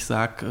 in denen ich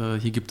sage,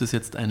 hier gibt es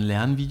jetzt ein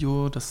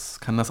Lernvideo, das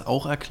kann das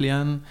auch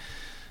erklären.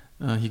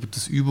 Hier gibt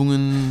es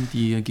Übungen,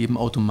 die geben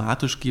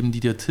die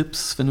dir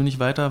Tipps, wenn du nicht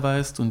weiter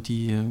weißt, und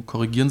die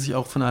korrigieren sich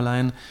auch von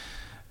allein.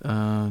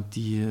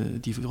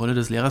 Die Rolle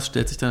des Lehrers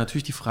stellt sich dann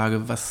natürlich die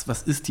Frage,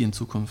 was ist die in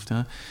Zukunft?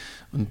 Ja?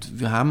 Und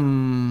wir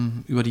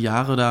haben über die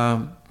Jahre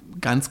da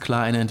ganz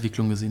klar eine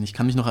Entwicklung gesehen. Ich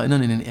kann mich noch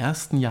erinnern, in den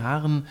ersten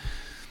Jahren,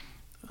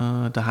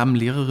 da haben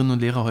Lehrerinnen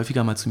und Lehrer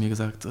häufiger mal zu mir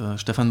gesagt,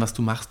 Stephan, was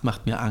du machst,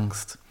 macht mir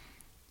Angst.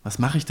 Was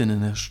mache ich denn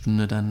in der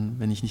Stunde dann,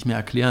 wenn ich nicht mehr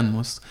erklären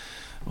muss?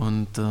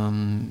 Und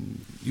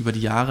über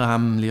die Jahre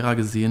haben Lehrer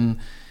gesehen,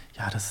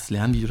 ja, das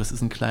Lernvideo, das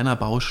ist ein kleiner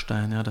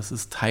Baustein, ja, das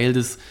ist Teil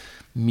des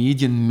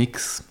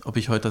Medienmix. Ob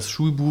ich heute das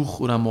Schulbuch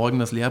oder morgen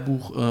das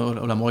Lehrbuch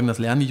oder morgen das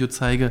Lernvideo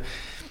zeige,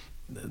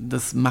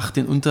 das macht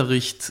den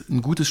Unterricht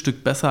ein gutes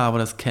Stück besser, aber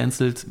das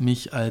cancelt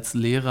mich als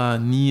Lehrer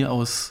nie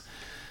aus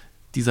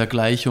dieser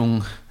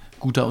Gleichung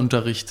guter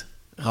Unterricht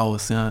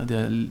raus. Ja.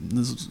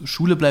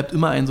 Schule bleibt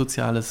immer ein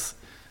soziales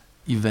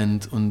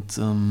Event und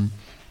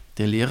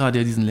der Lehrer,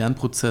 der diesen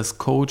Lernprozess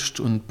coacht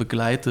und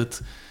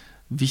begleitet,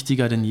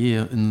 wichtiger denn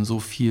je in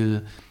so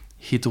viel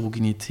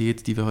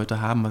Heterogenität, die wir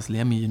heute haben, was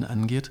Lehrmedien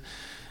angeht.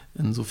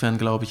 Insofern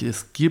glaube ich,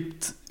 es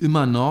gibt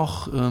immer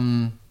noch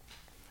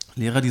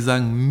Lehrer, die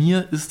sagen,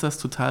 mir ist das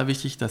total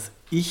wichtig, dass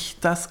ich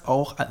das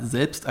auch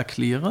selbst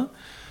erkläre.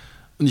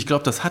 Und ich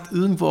glaube, das hat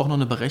irgendwo auch noch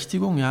eine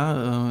Berechtigung.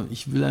 Ja?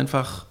 Ich will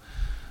einfach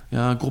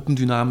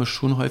gruppendynamisch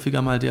schon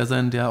häufiger mal der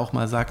sein, der auch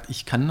mal sagt,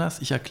 ich kann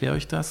das, ich erkläre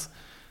euch das.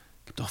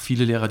 Es gibt auch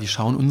viele Lehrer, die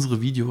schauen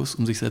unsere Videos,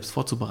 um sich selbst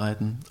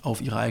vorzubereiten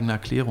auf ihre eigene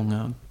Erklärung.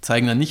 Ja.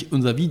 Zeigen dann nicht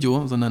unser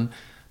Video, sondern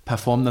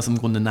performen das im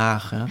Grunde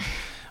nach. Ja.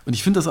 Und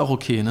ich finde das auch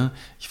okay. Ne?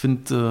 Ich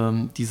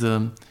finde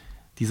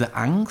diese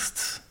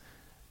Angst,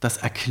 das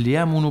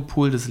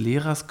Erklärmonopol des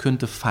Lehrers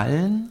könnte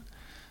fallen,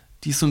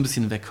 die ist so ein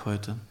bisschen weg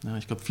heute. Ja,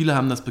 ich glaube, viele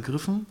haben das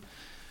begriffen.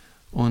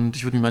 Und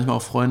ich würde mich manchmal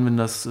auch freuen, wenn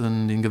das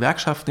in den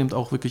Gewerkschaften eben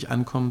auch wirklich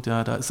ankommt.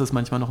 Ja, da ist das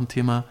manchmal noch ein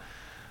Thema.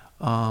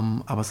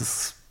 Aber es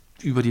ist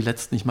über die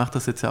letzten, ich mache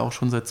das jetzt ja auch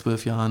schon seit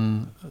 12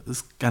 Jahren,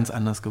 ist ganz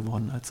anders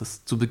geworden, als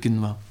es zu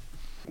Beginn war.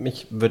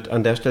 Mich würde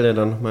an der Stelle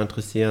dann nochmal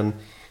interessieren,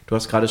 du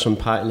hast gerade schon ein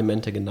paar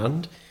Elemente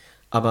genannt,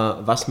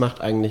 aber was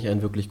macht eigentlich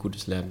ein wirklich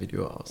gutes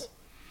Lernvideo aus?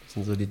 Das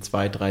sind so die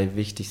 2, 3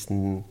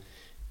 wichtigsten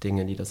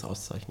Dinge, die das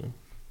auszeichnen.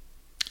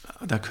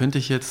 Da könnte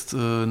ich jetzt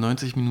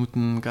 90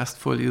 Minuten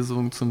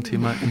Gastvorlesung zum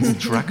Thema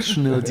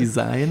Instructional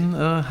Design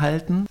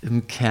halten.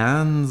 Im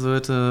Kern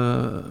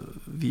sollte,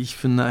 wie ich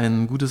finde,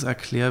 ein gutes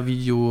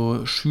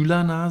Erklärvideo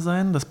schülernah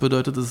sein. Das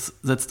bedeutet, es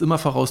setzt immer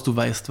voraus, du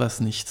weißt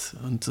was nicht.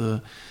 Und du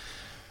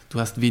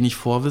hast wenig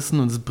Vorwissen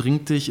und es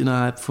bringt dich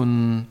innerhalb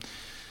von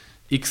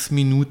x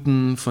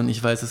Minuten von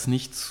ich weiß es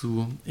nicht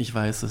zu ich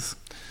weiß es.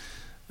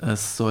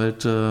 Es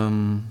sollte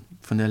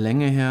von der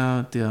Länge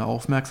her der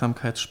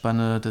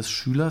Aufmerksamkeitsspanne des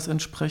Schülers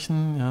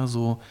entsprechen. Ja,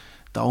 so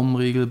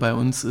Daumenregel bei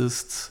uns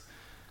ist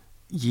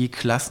je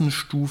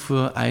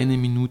Klassenstufe 1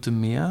 Minute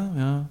mehr.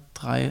 Ja,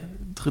 3.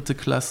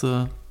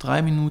 Klasse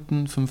 3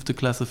 Minuten, 5.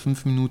 Klasse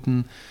 5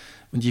 Minuten.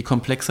 Und je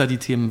komplexer die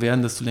Themen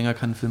werden, desto länger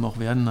kann ein Film auch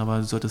werden, aber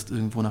du solltest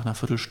irgendwo nach einer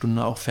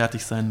Viertelstunde auch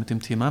fertig sein mit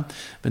dem Thema,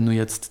 wenn du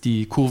jetzt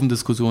die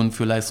Kurvendiskussion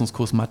für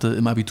Leistungskurs Mathe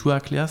im Abitur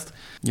erklärst.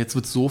 Jetzt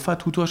wird es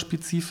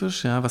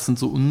Sofa-Tutor-spezifisch. Ja, was sind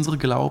so unsere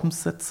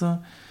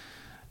Glaubenssätze?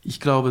 Ich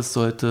glaube, es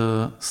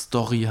sollte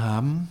Story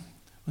haben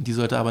und die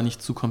sollte aber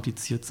nicht zu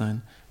kompliziert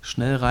sein.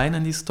 Schnell rein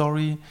in die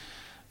Story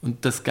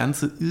und das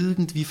Ganze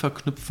irgendwie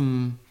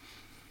verknüpfen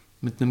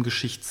mit einem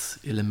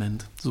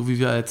Geschichtselement. So wie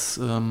wir als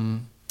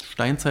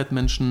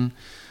Steinzeitmenschen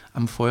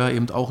am Feuer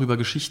eben auch über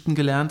Geschichten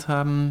gelernt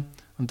haben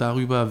und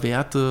darüber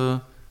Werte,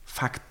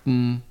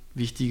 Fakten,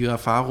 wichtige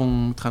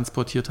Erfahrungen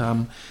transportiert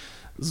haben.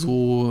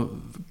 So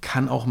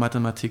kann auch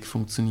Mathematik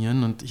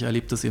funktionieren und ich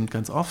erlebe das eben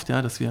ganz oft,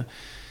 ja, dass wir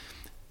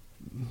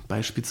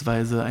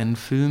beispielsweise einen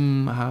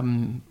Film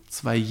haben,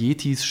 2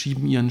 Yetis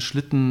schieben ihren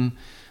Schlitten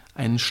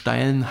einen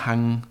steilen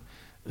Hang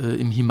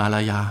im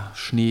Himalaya,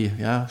 Schnee,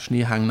 ja,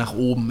 Schneehang nach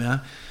oben,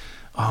 ja.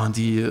 Oh, und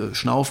die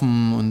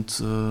schnaufen und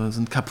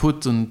sind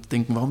kaputt und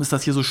denken, warum ist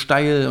das hier so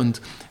steil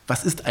und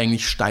was ist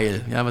eigentlich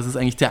steil? Ja, was ist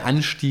eigentlich der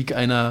Anstieg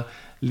einer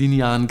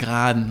linearen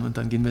Geraden? Und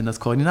dann gehen wir in das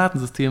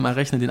Koordinatensystem,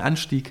 errechnen den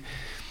Anstieg.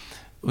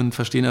 und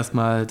verstehen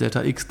erstmal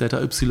Delta X,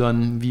 Delta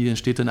Y, wie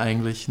entsteht denn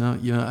eigentlich, ne?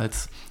 Ihr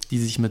als die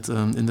sich mit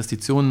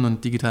Investitionen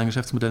und digitalen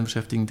Geschäftsmodellen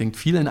beschäftigen, denkt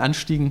viel in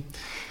Anstiegen.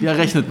 Wie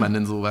errechnet man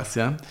denn sowas,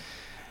 ja?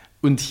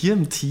 Und hier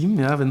im Team,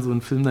 ja, wenn so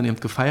ein Film dann eben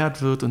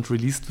gefeiert wird und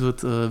released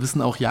wird,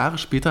 wissen auch Jahre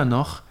später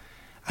noch,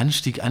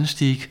 Anstieg,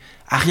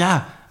 ach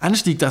ja,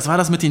 Anstieg, das war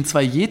das mit den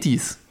 2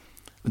 Yetis.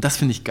 Und das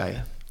finde ich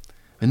geil.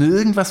 Wenn du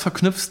irgendwas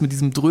verknüpfst mit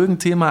diesem drögen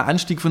Thema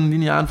Anstieg von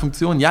linearen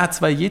Funktionen, ja,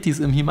 2 Yetis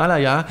im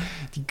Himalaya,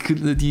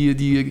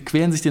 die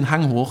quälen sich den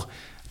Hang hoch,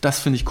 das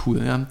finde ich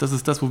cool. Ja? Das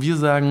ist das, wo wir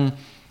sagen,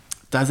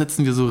 da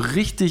setzen wir so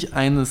richtig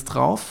eines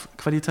drauf,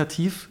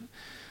 qualitativ,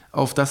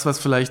 auf das, was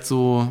vielleicht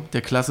so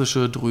der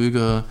klassische,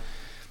 dröge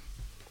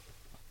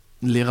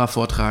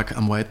Lehrervortrag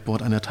am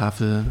Whiteboard an der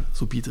Tafel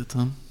so bietet.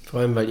 Ne?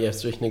 Vor allem, weil ihr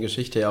es durch eine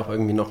Geschichte ja auch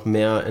irgendwie noch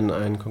mehr in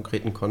einen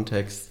konkreten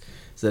Kontext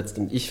setzt.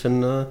 Und ich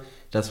finde,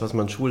 das, was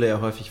man Schule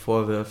ja häufig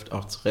vorwirft,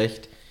 auch zu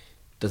Recht,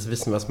 das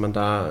Wissen, was man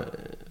da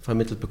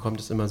vermittelt bekommt,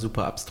 ist immer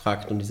super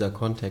abstrakt und dieser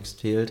Kontext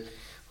fehlt.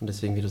 Und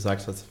deswegen, wie du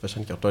sagst, das ist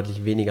wahrscheinlich auch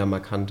deutlich weniger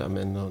markant am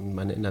Ende und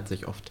man erinnert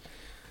sich oft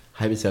ein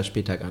halbes Jahr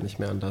später gar nicht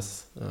mehr an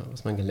das,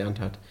 was man gelernt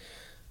hat.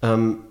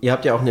 Ihr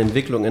habt ja auch eine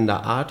Entwicklung in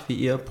der Art, wie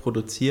ihr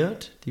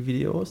produziert, die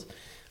Videos.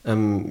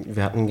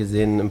 Wir hatten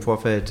gesehen im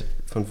Vorfeld,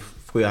 von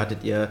früher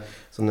hattet ihr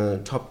so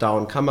eine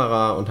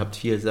Top-Down-Kamera und habt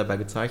viel selber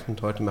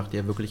gezeichnet. Heute macht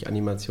ihr wirklich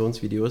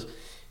Animationsvideos.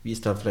 Wie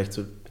ist da vielleicht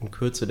so in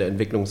Kürze der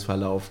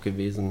Entwicklungsverlauf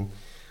gewesen?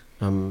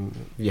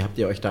 Wie habt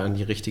ihr euch da an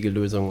die richtige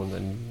Lösung und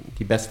an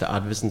die beste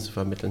Art, Wissen zu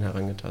vermitteln,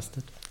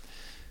 herangetastet?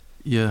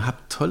 Ihr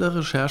habt tolle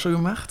Recherche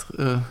gemacht.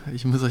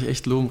 Ich muss euch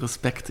echt loben,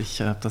 Respekt.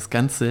 Ich habe das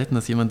ganz selten,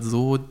 dass jemand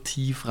so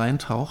tief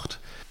reintaucht.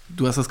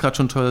 Du hast das gerade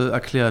schon toll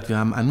erklärt. Wir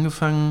haben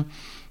angefangen,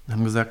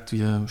 haben gesagt,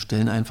 wir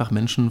stellen einfach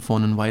Menschen vor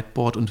ein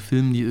Whiteboard und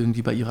filmen die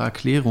irgendwie bei ihrer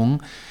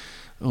Erklärung.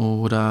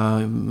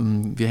 Oder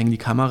wir hängen die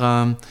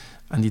Kamera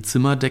an die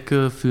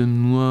Zimmerdecke,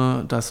 filmen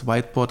nur das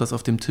Whiteboard, das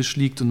auf dem Tisch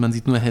liegt und man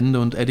sieht nur Hände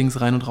und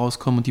Eddings rein und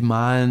rauskommen und die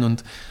malen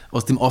und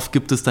aus dem Off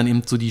gibt es dann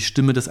eben so die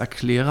Stimme des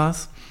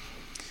Erklärers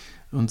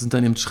und sind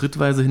dann eben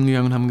schrittweise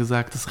hingegangen und haben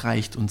gesagt, das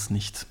reicht uns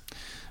nicht.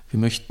 Wir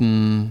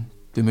möchten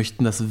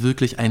das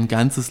wirklich ein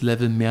ganzes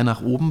Level mehr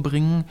nach oben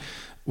bringen.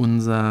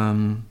 Unser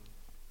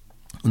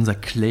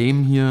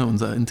Claim hier,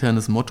 unser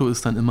internes Motto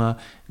ist dann immer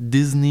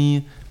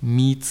Disney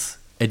meets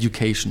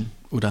Education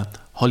oder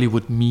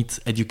Hollywood meets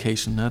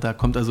Education. Ne? Da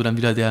kommt also dann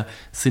wieder der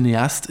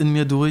Cineast in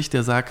mir durch,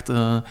 der sagt,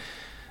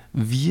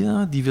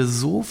 wir, die wir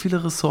so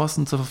viele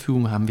Ressourcen zur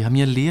Verfügung haben, wir haben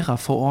hier Lehrer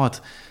vor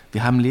Ort,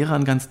 wir haben Lehrer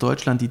in ganz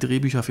Deutschland, die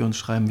Drehbücher für uns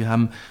schreiben, wir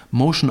haben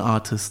Motion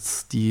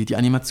Artists, die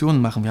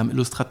Animationen machen, wir haben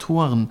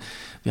Illustratoren,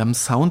 wir haben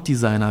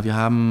Sounddesigner, wir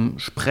haben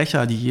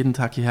Sprecher, die jeden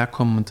Tag hierher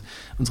kommen und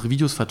unsere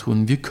Videos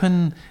vertonen.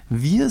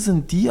 Wir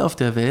sind die auf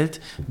der Welt,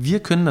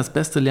 wir können das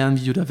beste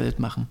Lernvideo der Welt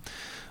machen.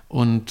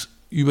 Und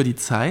über die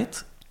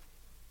Zeit,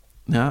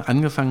 ja,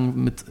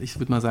 angefangen mit, ich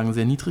würde mal sagen,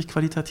 sehr niedrig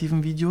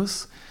qualitativen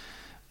Videos,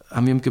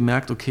 haben wir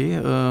gemerkt,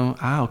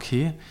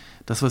 okay,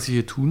 das, was wir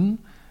hier tun,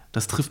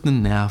 das trifft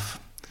einen Nerv.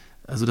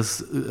 Also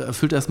das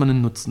erfüllt erstmal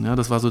einen Nutzen. Ja?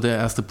 Das war so der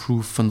erste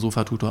Proof von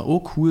Sofatutor.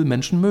 Oh, cool,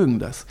 Menschen mögen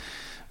das.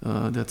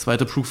 Der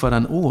zweite Proof war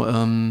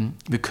dann,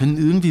 wir können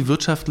irgendwie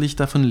wirtschaftlich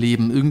davon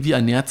leben. Irgendwie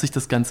ernährt sich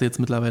das Ganze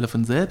jetzt mittlerweile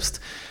von selbst.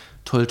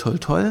 Toll.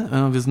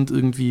 Wir sind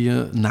irgendwie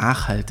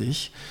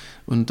nachhaltig.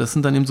 Und das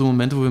sind dann eben so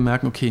Momente, wo wir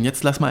merken, okay,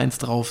 jetzt lass mal eins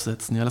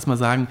draufsetzen. Ja? Lass mal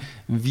sagen,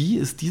 wie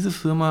ist diese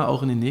Firma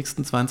auch in den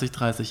nächsten 20,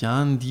 30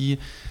 Jahren, die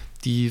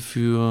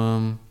für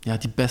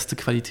die beste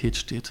Qualität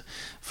steht.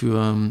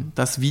 Für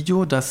das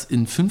Video, das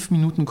in 5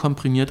 Minuten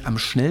komprimiert, am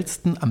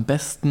schnellsten, am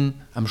besten,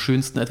 am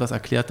schönsten etwas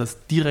erklärt,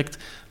 das direkt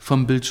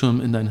vom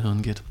Bildschirm in dein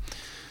Hirn geht.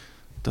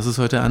 Das ist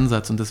heute der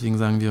Ansatz und deswegen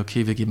sagen wir,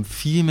 okay, wir geben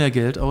viel mehr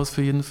Geld aus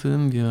für jeden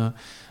Film, wir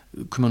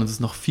kümmern uns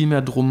noch viel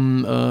mehr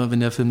drum,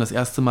 wenn der Film das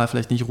erste Mal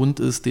vielleicht nicht rund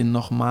ist, den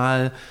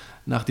nochmal,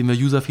 nachdem wir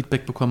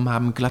User-Feedback bekommen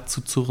haben, glatt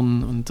zu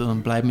zurren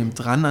und bleiben eben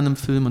dran an einem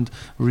Film und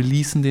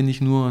releasen den nicht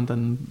nur und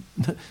dann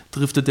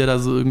driftet der da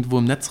so irgendwo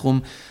im Netz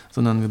rum,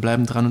 sondern wir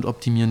bleiben dran und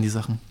optimieren die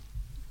Sachen.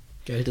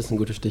 Geld ist ein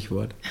gutes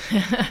Stichwort.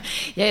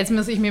 Ja, jetzt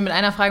muss ich mir mit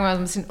einer Frage mal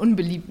so ein bisschen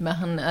unbeliebt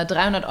machen.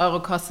 300 €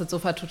 kostet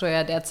Sofatutor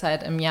ja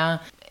derzeit im Jahr.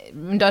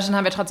 In Deutschland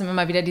haben wir trotzdem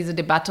immer wieder diese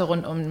Debatte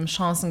rund um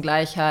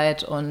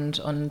Chancengleichheit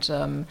und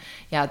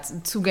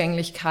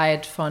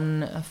Zugänglichkeit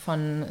von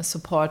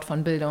Support,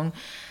 von Bildung.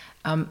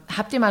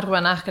 Habt ihr mal drüber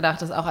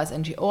nachgedacht, das auch als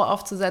NGO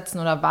aufzusetzen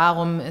oder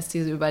warum ist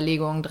diese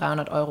Überlegung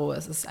 300 €,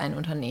 es ist ein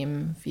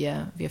Unternehmen,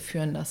 wir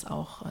führen das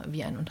auch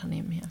wie ein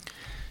Unternehmen hier?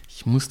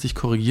 Ich muss dich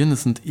korrigieren,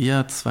 es sind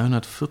eher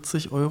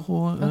 240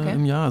 €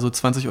 im Jahr, also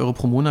 20 €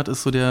 pro Monat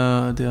ist so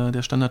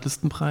der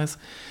Standardlistenpreis.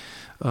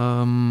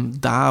 Da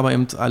aber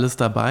eben alles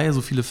dabei,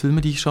 so viele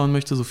Filme, die ich schauen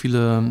möchte, so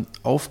viele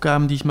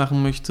Aufgaben, die ich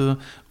machen möchte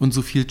und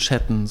so viel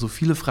chatten, so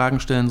viele Fragen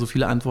stellen, so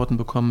viele Antworten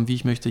bekommen, wie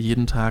ich möchte,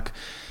 jeden Tag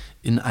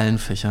in allen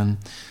Fächern.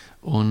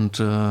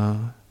 Und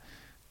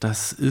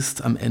das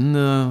ist am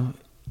Ende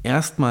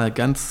erstmal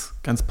ganz,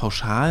 ganz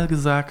pauschal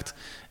gesagt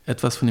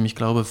etwas, von dem ich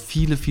glaube,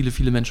 viele, viele,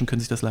 viele Menschen können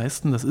sich das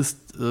leisten. Das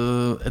ist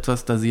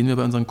etwas, da sehen wir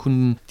bei unseren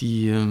Kunden,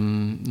 die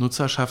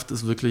Nutzerschaft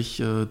ist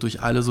wirklich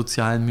durch alle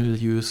sozialen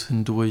Milieus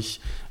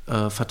hindurch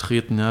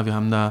vertreten. Ja. Wir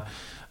haben da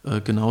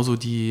genauso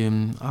die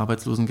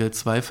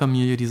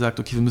Arbeitslosengeld-II-Familie, die sagt,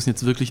 okay, wir müssen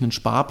jetzt wirklich einen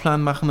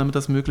Sparplan machen, damit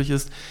das möglich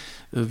ist.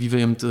 Wie wir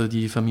eben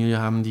die Familie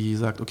haben, die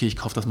sagt, okay, ich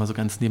kaufe das mal so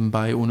ganz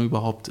nebenbei, ohne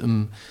überhaupt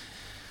im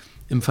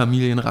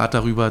Familienrat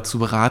darüber zu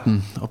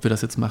beraten, ob wir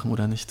das jetzt machen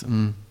oder nicht.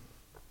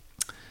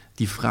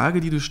 Die Frage,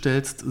 die du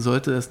stellst,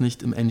 sollte es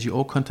nicht im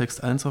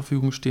NGO-Kontext allen zur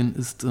Verfügung stehen,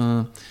 ist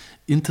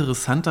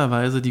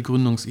interessanterweise die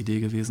Gründungsidee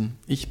gewesen.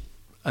 Ich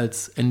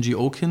als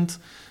NGO-Kind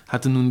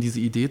hatte nun diese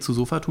Idee zu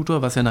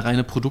Sofatutor, was ja eine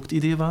reine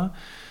Produktidee war,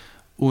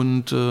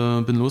 und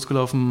bin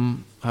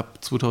losgelaufen, habe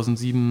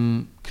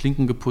 2007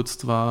 Klinken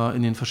geputzt, war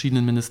in den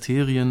verschiedenen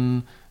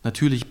Ministerien,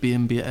 natürlich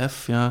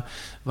BMBF, ja,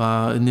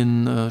 war in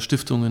den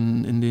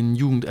Stiftungen, in den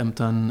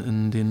Jugendämtern,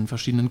 in den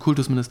verschiedenen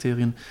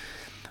Kultusministerien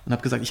und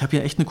habe gesagt, ich habe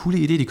hier echt eine coole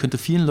Idee, die könnte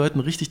vielen Leuten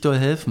richtig doll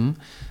helfen.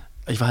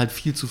 Ich war halt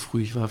viel zu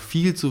früh, ich war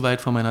viel zu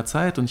weit vor meiner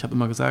Zeit und ich habe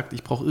immer gesagt,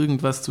 ich brauche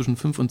irgendwas zwischen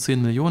 5 und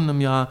 10 Millionen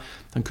im Jahr,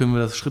 dann können wir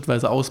das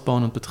schrittweise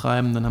ausbauen und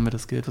betreiben, dann haben wir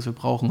das Geld, was wir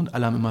brauchen, und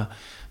alle haben immer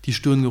die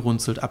Stirn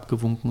gerunzelt,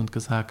 abgewunken und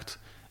gesagt,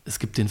 es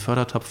gibt den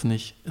Fördertopf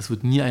nicht, es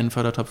wird nie einen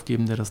Fördertopf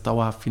geben, der das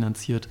dauerhaft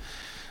finanziert.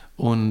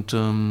 Und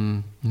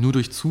nur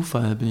durch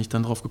Zufall bin ich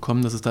dann drauf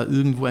gekommen, dass es da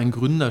irgendwo ein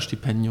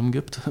Gründerstipendium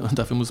gibt. Und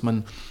dafür muss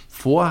man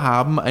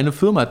vorhaben, eine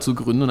Firma zu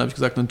gründen. Und da habe ich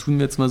gesagt, dann tun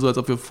wir jetzt mal so, als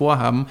ob wir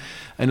vorhaben,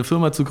 eine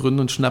Firma zu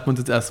gründen und schnappen uns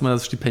jetzt erstmal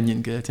das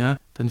Stipendiengeld. Ja?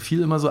 Dann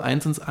fiel immer so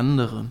eins ins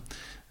andere.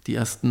 Die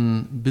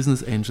ersten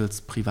Business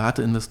Angels,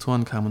 private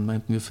Investoren kamen und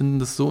meinten, wir finden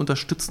das so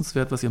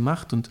unterstützenswert, was ihr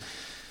macht. Und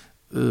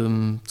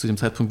zu dem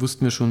Zeitpunkt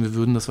wussten wir schon, wir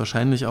würden das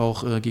wahrscheinlich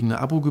auch gegen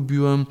eine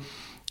Abogebühr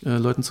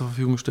Leuten zur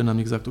Verfügung stellen, haben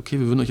die gesagt, okay,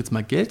 wir würden euch jetzt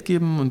mal Geld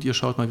geben und ihr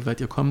schaut mal, wie weit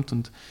ihr kommt,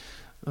 und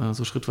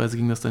so schrittweise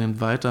ging das dann eben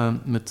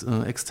weiter mit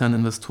externen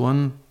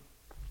Investoren,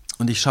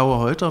 und ich schaue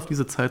heute auf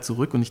diese Zeit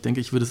zurück und ich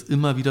denke, ich würde es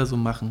immer wieder so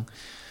machen.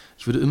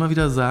 Ich würde immer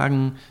wieder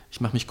sagen,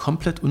 ich mache mich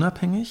komplett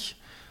unabhängig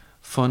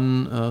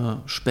von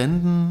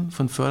Spenden,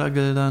 von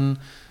Fördergeldern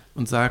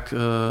und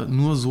sage,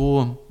 nur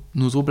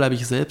so bleibe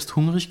ich selbst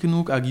hungrig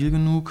genug, agil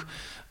genug,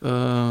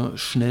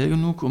 schnell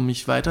genug, um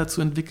mich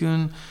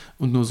weiterzuentwickeln,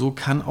 und nur so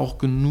kann auch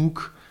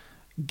genug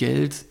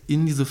Geld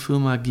in diese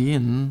Firma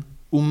gehen,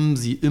 um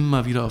sie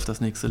immer wieder auf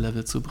das nächste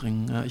Level zu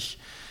bringen. Ja, ich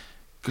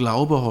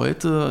glaube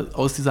heute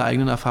aus dieser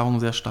eigenen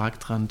Erfahrung sehr stark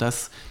dran,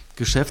 dass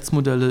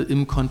Geschäftsmodelle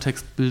im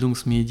Kontext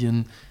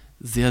Bildungsmedien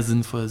sehr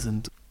sinnvoll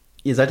sind.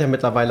 Ihr seid ja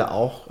mittlerweile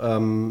auch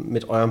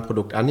mit eurem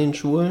Produkt an den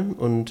Schulen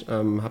und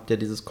habt ja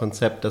dieses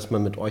Konzept, dass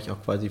man mit euch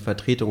auch quasi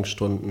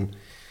Vertretungsstunden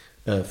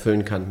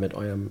füllen kann mit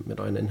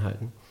euren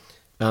Inhalten.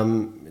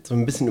 Jetzt so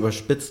ein bisschen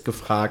überspitzt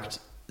gefragt,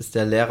 ist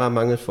der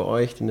Lehrermangel für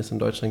euch, den es in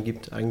Deutschland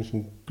gibt, eigentlich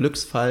ein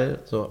Glücksfall,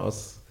 so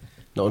aus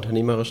einer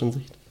unternehmerischen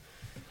Sicht?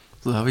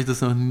 So habe ich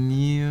das noch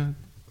nie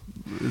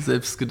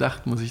selbst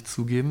gedacht, muss ich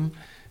zugeben.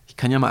 Ich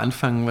kann ja mal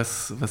anfangen,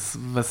 was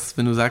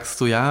wenn du sagst,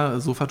 so ja,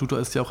 Sofatutor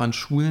ist ja auch an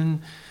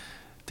Schulen.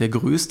 Der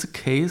größte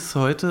Case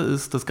heute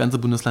ist das ganze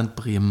Bundesland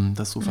Bremen,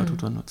 das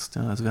Sofatutor nutzt.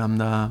 Ja, also wir haben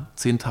da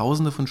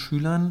Zehntausende von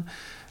Schülern,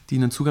 die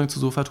einen Zugang zu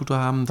Sofatutor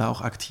haben, da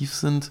auch aktiv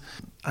sind.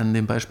 An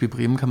dem Beispiel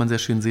Bremen kann man sehr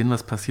schön sehen,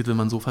 was passiert, wenn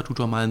man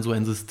Sofatutor mal in so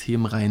ein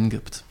System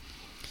reingibt.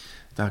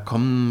 Da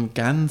kommen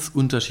ganz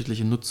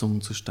unterschiedliche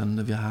Nutzungen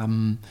zustande. Wir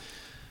haben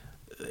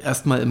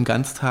erstmal im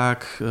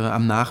Ganztag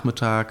am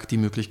Nachmittag die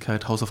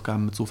Möglichkeit,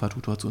 Hausaufgaben mit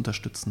Sofatutor zu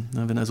unterstützen.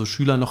 Ja, wenn also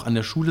Schüler noch an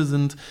der Schule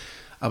sind,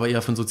 aber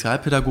eher von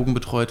Sozialpädagogen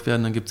betreut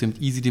werden, dann gibt es eben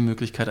easy die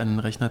Möglichkeit, an den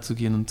Rechner zu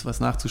gehen und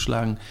was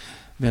nachzuschlagen,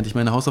 während ich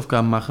meine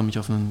Hausaufgaben mache, mich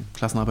auf eine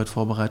Klassenarbeit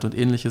vorbereite und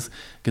ähnliches.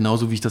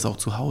 Genauso wie ich das auch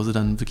zu Hause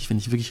dann wirklich, wenn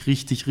ich wirklich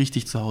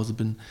richtig zu Hause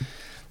bin,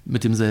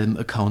 mit demselben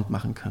Account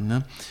machen kann.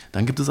 Ne?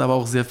 Dann gibt es aber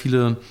auch sehr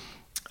viele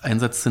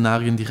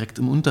Einsatzszenarien direkt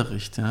im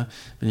Unterricht. Ja?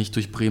 Wenn ich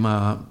durch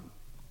Bremer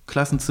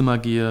Klassenzimmer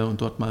gehe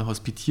und dort mal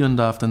hospitieren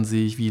darf, dann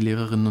sehe ich, wie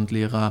Lehrerinnen und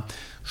Lehrer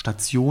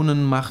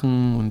Stationen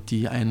machen und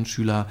die einen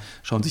Schüler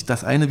schauen sich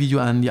das eine Video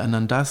an, die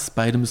anderen das.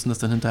 Beide müssen das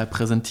dann hinterher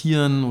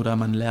präsentieren oder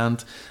man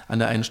lernt an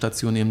der einen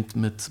Station eben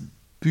mit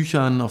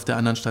Büchern, auf der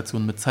anderen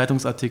Station mit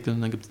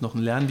Zeitungsartikeln, dann gibt es noch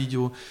ein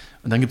Lernvideo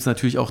und dann gibt es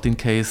natürlich auch den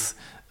Case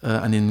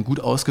an den gut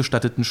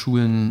ausgestatteten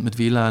Schulen mit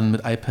WLAN,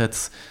 mit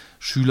iPads,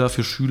 Schüler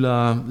für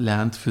Schüler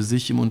lernt für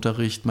sich im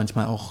Unterricht,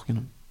 manchmal auch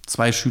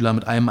 2 Schüler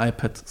mit einem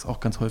iPad, ist auch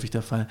ganz häufig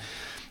der Fall.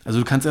 Also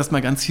du kannst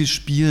erstmal ganz viel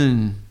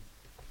spielen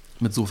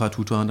mit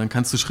Sofatutor und dann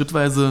kannst du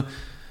schrittweise,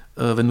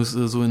 wenn du es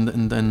so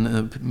in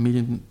dein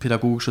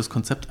medienpädagogisches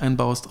Konzept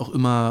einbaust, auch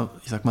immer,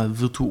 ich sag mal,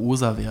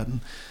 virtuoser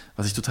werden.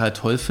 Was ich total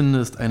toll finde,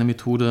 ist eine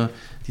Methode,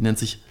 die nennt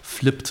sich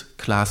Flipped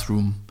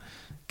Classroom.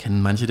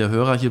 Kennen manche der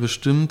Hörer hier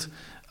bestimmt.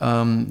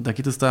 Da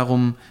geht es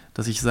darum,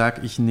 dass ich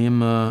sage, ich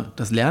nehme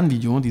das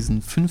Lernvideo,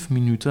 diesen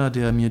 5-Minüter,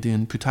 der mir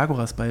den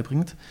Pythagoras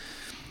beibringt,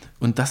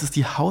 und das ist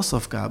die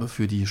Hausaufgabe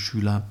für die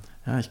Schüler.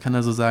 Ja, ich kann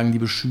also sagen,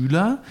 liebe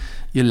Schüler,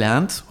 ihr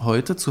lernt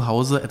heute zu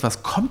Hause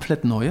etwas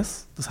komplett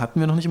Neues. Das hatten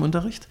wir noch nicht im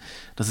Unterricht.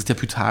 Das ist der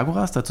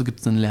Pythagoras, dazu gibt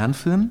es einen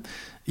Lernfilm.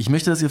 Ich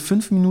möchte, dass ihr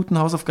 5 Minuten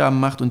Hausaufgaben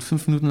macht und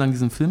 5 Minuten lang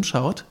diesen Film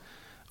schaut.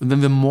 Und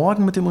wenn wir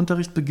morgen mit dem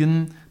Unterricht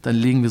beginnen, dann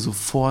legen wir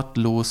sofort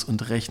los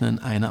und rechnen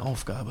eine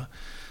Aufgabe.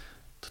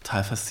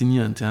 Total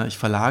faszinierend. Ja. Ich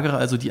verlagere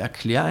also die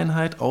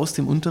Erkläreinheit aus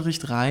dem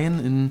Unterricht rein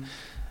in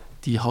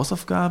die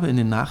Hausaufgabe, in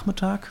den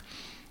Nachmittag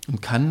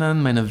und kann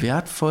dann meine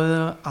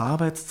wertvolle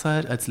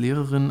Arbeitszeit als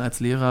Lehrerin, als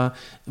Lehrer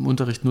im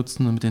Unterricht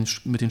nutzen und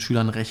mit den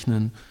Schülern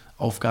rechnen,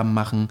 Aufgaben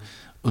machen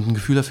und ein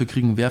Gefühl dafür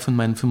kriegen, wer von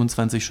meinen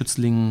 25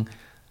 Schützlingen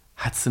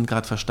hat es denn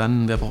gerade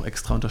verstanden, wer braucht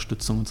extra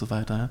Unterstützung und so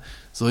weiter. Ja.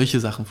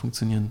 Solche Sachen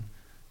funktionieren.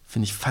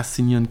 Finde ich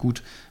faszinierend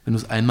gut, wenn du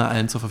es einmal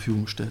allen zur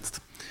Verfügung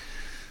stellst.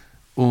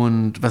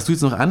 Und was du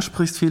jetzt noch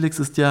ansprichst, Felix,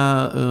 ist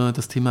ja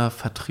das Thema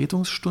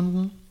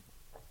Vertretungsstunden.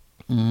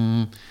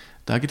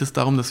 Da geht es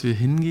darum, dass wir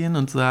hingehen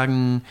und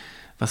sagen,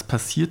 was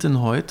passiert denn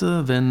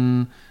heute,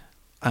 wenn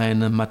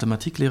eine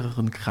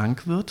Mathematiklehrerin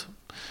krank wird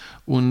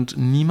und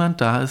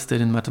niemand da ist, der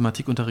den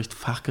Mathematikunterricht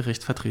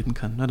fachgerecht vertreten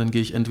kann. Na, dann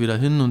gehe ich entweder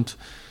hin und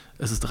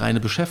es ist reine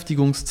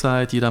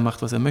Beschäftigungszeit, jeder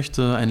macht, was er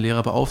möchte, ein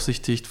Lehrer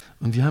beaufsichtigt.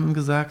 Und wir haben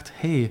gesagt,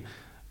 hey,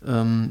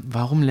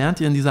 warum lernt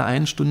ihr in dieser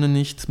einen Stunde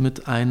nicht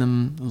mit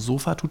einem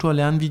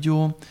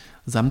Sofatutor-Lernvideo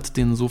samt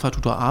den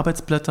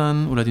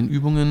Sofatutor-Arbeitsblättern oder den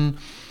Übungen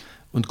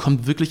und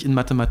kommt wirklich in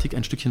Mathematik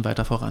ein Stückchen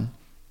weiter voran?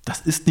 Das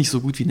ist nicht so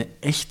gut wie eine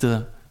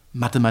echte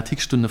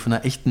Mathematikstunde von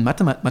einer echten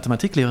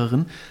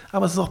Mathematiklehrerin,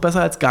 aber es ist auch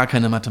besser als gar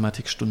keine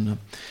Mathematikstunde.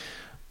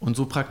 Und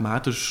so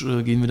pragmatisch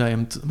gehen wir da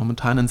eben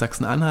momentan in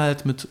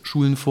Sachsen-Anhalt mit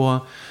Schulen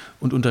vor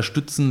und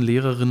unterstützen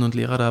Lehrerinnen und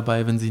Lehrer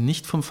dabei, wenn sie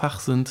nicht vom Fach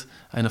sind,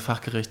 eine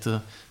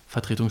fachgerechte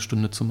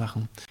Vertretungsstunde zu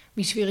machen.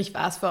 Wie schwierig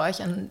war es für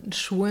euch, an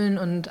Schulen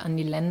und an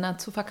die Länder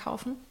zu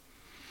verkaufen?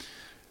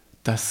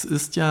 Das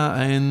ist ja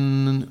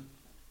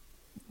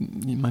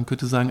man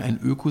könnte sagen, ein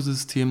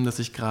Ökosystem, das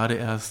sich gerade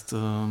erst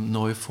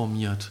neu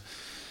formiert.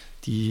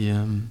 Die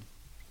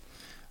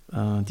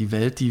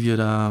Welt, die wir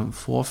da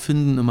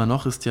vorfinden, immer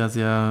noch, ist ja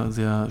sehr,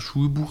 sehr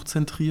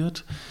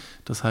schulbuchzentriert.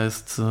 Das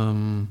heißt,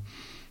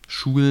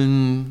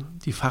 Schulen,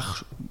 die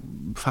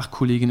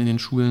Fachkolleginnen in den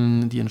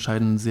Schulen, die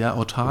entscheiden sehr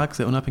autark,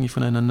 sehr unabhängig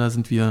voneinander.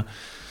 Sind wir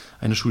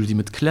eine Schule, die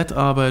mit Klett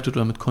arbeitet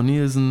oder mit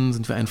Cornelsen?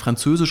 Sind wir ein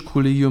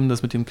Französischkollegium,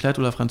 das mit dem Klett-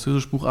 oder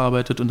Französischbuch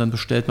arbeitet und dann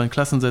bestellt man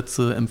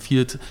Klassensätze,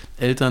 empfiehlt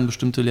Eltern,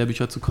 bestimmte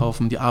Lehrbücher zu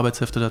kaufen, die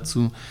Arbeitshefte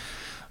dazu.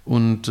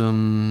 Und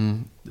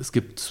es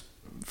gibt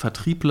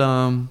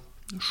Vertriebler,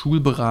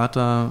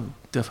 Schulberater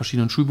der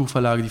verschiedenen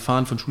Schulbuchverlage, die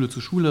fahren von Schule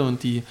zu Schule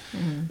und die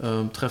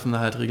treffen da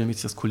halt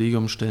regelmäßig das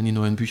Kollegium und stellen die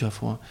neuen Bücher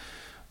vor.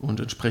 Und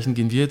entsprechend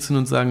gehen wir jetzt hin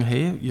und sagen,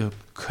 hey, ihr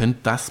könnt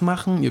das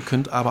machen, ihr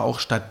könnt aber auch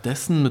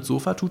stattdessen mit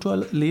Sofatutor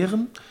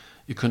lehren,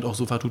 ihr könnt auch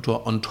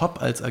Sofatutor on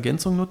top als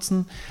Ergänzung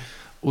nutzen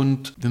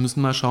und wir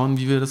müssen mal schauen,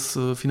 wie wir das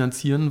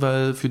finanzieren,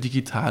 weil für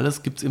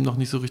Digitales gibt es eben noch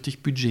nicht so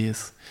richtig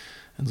Budgets.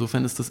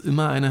 Insofern ist das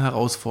immer eine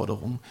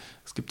Herausforderung.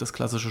 Es gibt das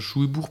klassische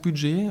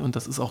Schulbuchbudget und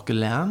das ist auch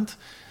gelernt.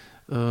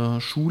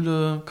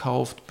 Schule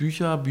kauft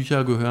Bücher,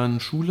 Bücher gehören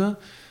Schule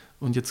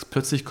und jetzt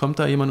plötzlich kommt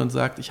da jemand und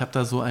sagt, ich habe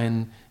da so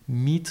ein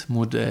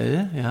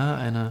Mietmodell, ja,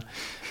 eine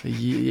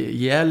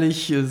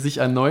jährlich sich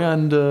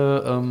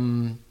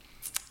erneuernde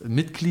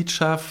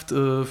Mitgliedschaft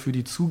für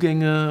die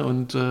Zugänge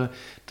und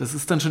das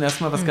ist dann schon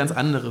erstmal was ganz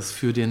anderes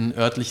für den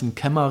örtlichen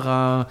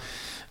Kämmerer,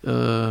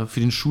 für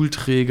den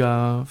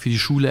Schulträger, für die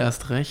Schule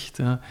erst recht,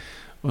 ja,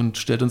 und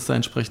stellt uns da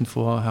entsprechend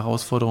vor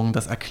Herausforderungen,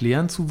 das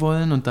erklären zu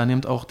wollen und dann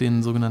eben auch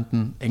den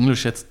sogenannten,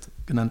 englisch jetzt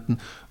genannten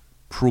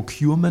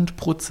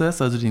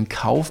Procurement-Prozess, also den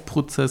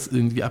Kaufprozess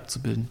irgendwie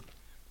abzubilden.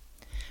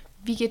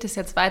 Wie geht es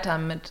jetzt weiter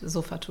mit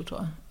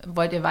Sofatutor?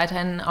 Wollt ihr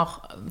weiterhin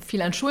auch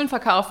viel an Schulen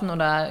verkaufen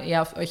oder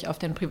eher euch auf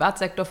den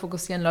Privatsektor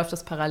fokussieren? Läuft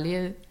das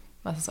parallel?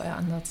 Was ist euer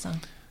Ansatz da?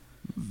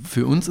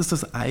 Für uns ist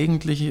das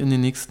eigentlich in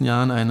den nächsten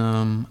Jahren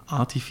eine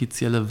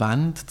artifizielle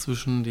Wand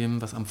zwischen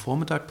dem, was am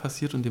Vormittag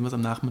passiert und dem, was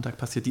am Nachmittag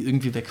passiert, die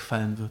irgendwie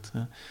wegfallen wird.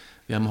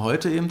 Wir haben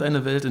heute eben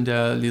eine Welt, in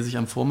der lese ich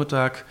am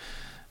Vormittag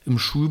im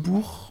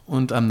Schulbuch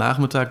und am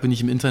Nachmittag bin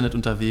ich im Internet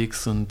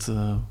unterwegs und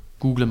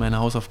google meine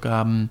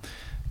Hausaufgaben,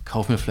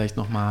 kaufe mir vielleicht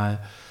nochmal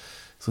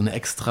so eine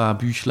extra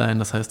Büchlein,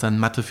 das heißt dann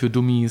Mathe für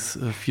Dummies,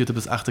 4.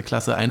 bis 8.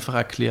 Klasse einfach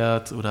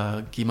erklärt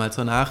oder geh mal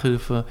zur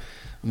Nachhilfe.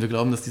 Und wir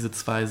glauben, dass diese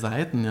zwei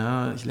Seiten,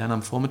 ja, ich lerne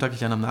am Vormittag, ich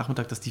lerne am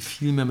Nachmittag, dass die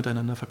viel mehr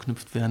miteinander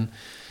verknüpft werden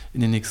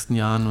in den nächsten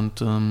Jahren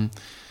und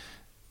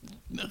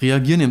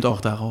reagieren eben auch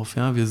darauf.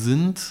 Ja. Wir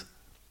sind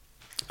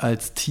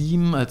als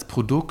Team, als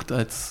Produkt,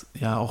 als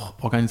ja auch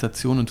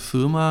Organisation und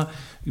Firma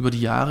über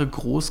die Jahre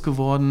groß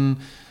geworden,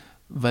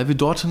 weil wir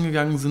dorthin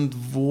gegangen sind,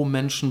 wo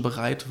Menschen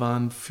bereit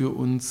waren, für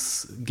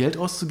uns Geld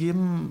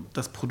auszugeben,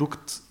 das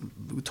Produkt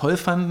toll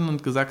fanden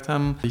und gesagt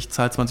haben, ich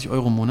zahle 20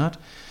 € im Monat.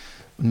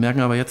 Und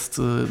merken aber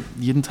jetzt,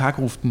 jeden Tag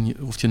ruft hier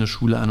eine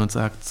Schule an und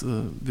sagt,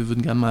 wir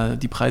würden gerne mal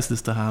die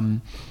Preisliste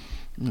haben.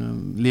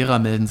 Lehrer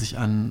melden sich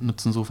an,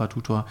 nutzen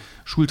Sofatutor,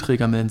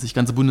 Schulträger melden sich,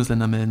 ganze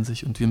Bundesländer melden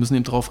sich und wir müssen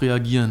eben darauf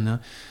reagieren, ne?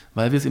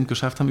 Weil wir es eben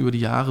geschafft haben, über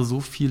die Jahre so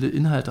viele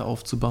Inhalte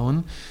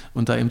aufzubauen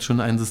und da eben schon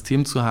ein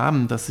System zu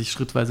haben, das sich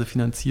schrittweise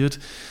finanziert.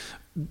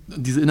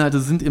 Diese Inhalte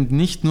sind eben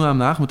nicht nur am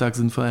Nachmittag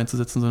sinnvoll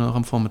einzusetzen, sondern auch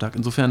am Vormittag.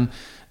 Insofern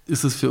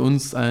ist es für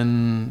uns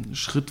ein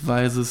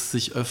schrittweises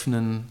sich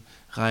öffnen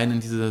rein in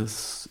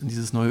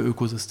dieses neue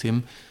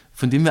Ökosystem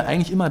von dem wir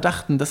eigentlich immer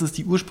dachten, das ist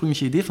die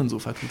ursprüngliche Idee von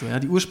Sofatutor. Ja?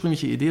 Die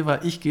ursprüngliche Idee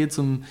war, ich gehe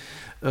zum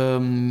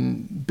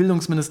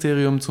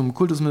Bildungsministerium, zum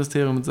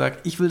Kultusministerium und sage,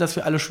 ich will das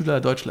für alle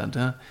Schüler Deutschland.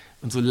 Ja?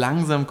 Und so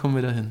langsam kommen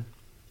wir dahin.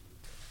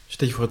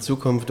 Stichwort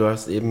Zukunft, du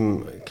hast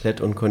eben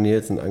Klett und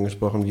Cornelsen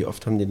angesprochen. Wie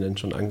oft haben die denn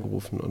schon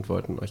angerufen und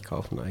wollten euch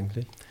kaufen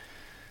eigentlich?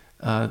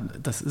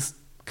 Das ist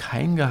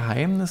kein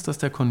Geheimnis, dass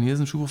der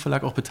Cornelsen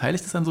Schulbuchverlag auch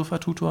beteiligt ist an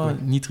Sofatutor.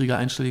 Niedriger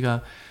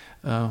einstelliger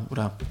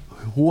oder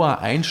hoher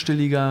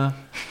einstelliger,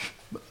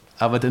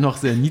 aber dennoch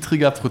sehr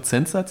niedriger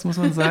Prozentsatz, muss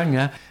man sagen.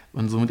 Ja.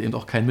 Und somit eben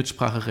auch kein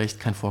Mitspracherecht,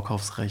 kein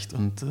Vorkaufsrecht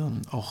und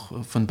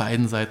auch von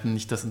beiden Seiten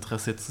nicht das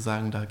Interesse jetzt zu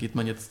sagen, da geht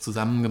man jetzt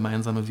zusammen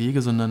gemeinsame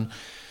Wege, sondern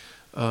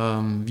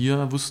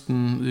wir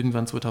wussten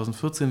irgendwann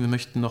 2014, wir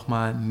möchten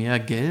nochmal mehr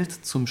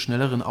Geld zum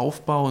schnelleren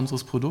Aufbau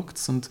unseres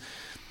Produkts und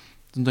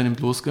sind dann eben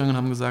losgegangen und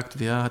haben gesagt,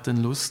 wer hat denn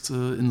Lust,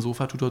 in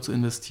Sofatutor zu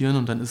investieren?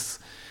 Und dann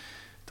ist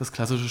das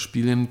klassische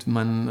Spiel eben,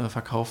 man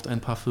verkauft ein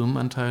paar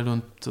Firmenanteile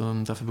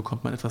und dafür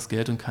bekommt man etwas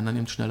Geld und kann dann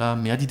eben schneller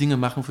mehr die Dinge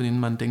machen, von denen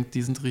man denkt,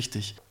 die sind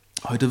richtig.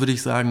 Heute würde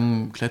ich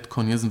sagen, Klett,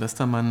 Cornelsen,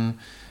 Westermann,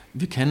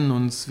 wir kennen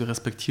uns, wir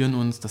respektieren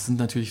uns. Das sind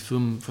natürlich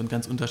Firmen von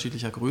ganz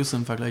unterschiedlicher Größe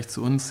im Vergleich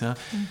zu uns, ja.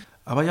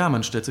 Aber ja,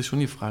 man stellt sich schon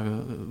die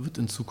Frage, wird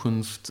in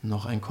Zukunft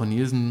noch ein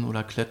Cornelsen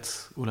oder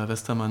Klett oder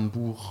Westermann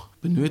Buch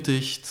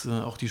benötigt?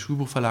 Auch die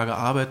Schulbuchverlage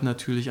arbeiten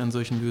natürlich an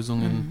solchen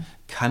Lösungen.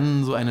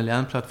 Kann so eine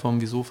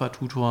Lernplattform wie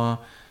Sofatutor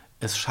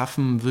es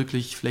schaffen,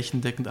 wirklich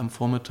flächendeckend am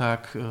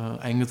Vormittag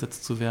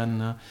eingesetzt zu werden?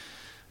 Ne?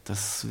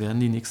 Das werden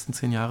die nächsten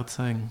 10 Jahre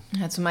zeigen.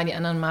 Ja, zumal die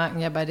anderen Marken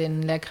ja bei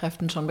den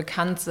Lehrkräften schon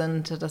bekannt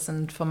sind. Das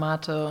sind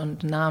Formate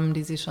und Namen,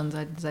 die sie schon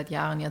seit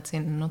Jahren,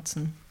 Jahrzehnten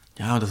nutzen.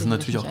 Ja, das sind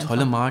natürlich auch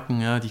tolle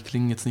Marken, ja, die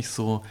klingen jetzt nicht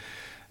so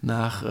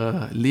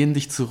nach lehn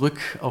dich zurück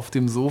auf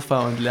dem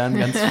Sofa und lern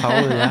ganz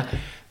faul, ja.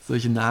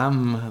 Solche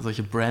Namen,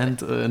 solche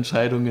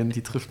Brand-Entscheidungen,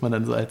 die trifft man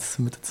dann so als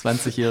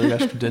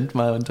Mitte-20-jähriger Student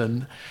mal und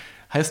dann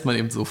heißt man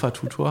eben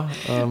Sofatutor.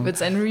 Wird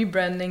es ein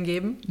Rebranding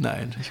geben?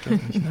 Nein, ich glaube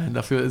nicht. Nein,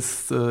 dafür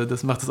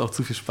das macht es auch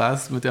zu viel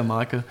Spaß mit der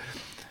Marke.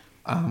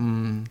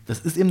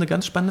 Das ist eben eine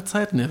ganz spannende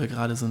Zeit, in der wir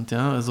gerade sind.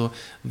 Ja? Also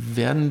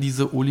werden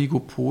diese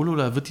Oligopole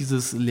oder wird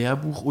dieses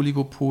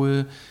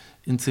Lehrbuch-Oligopol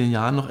in 10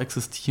 Jahren noch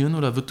existieren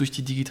oder wird durch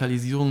die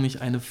Digitalisierung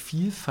nicht eine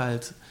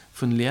Vielfalt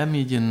von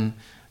Lehrmedien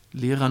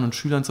Lehrern und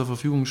Schülern zur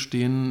Verfügung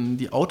stehen,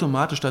 die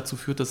automatisch dazu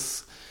führt,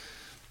 dass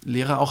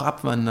Lehrer auch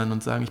abwandern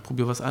und sagen, ich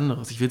probiere was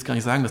anderes. Ich will jetzt gar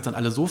nicht sagen, dass dann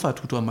alle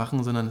Sofatutor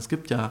machen, sondern es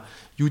gibt ja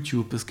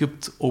YouTube, es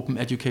gibt Open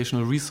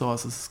Educational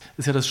Resources.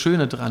 Ist ja das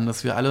Schöne dran,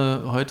 dass wir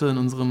alle heute in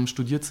unserem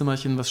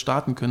Studierzimmerchen was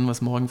starten können,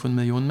 was morgen von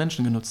Millionen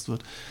Menschen genutzt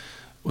wird.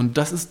 Und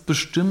das ist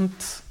bestimmt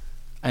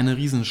eine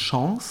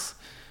Riesenchance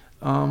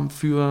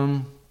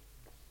für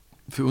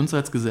uns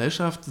als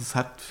Gesellschaft. Es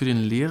hat für den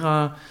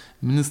Lehrer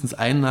mindestens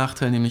einen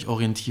Nachteil, nämlich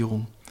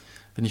Orientierung.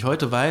 Wenn ich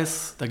heute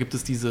weiß, da gibt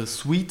es diese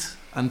Suite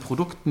an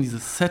Produkten,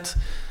 dieses Set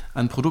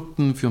an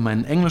Produkten für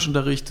meinen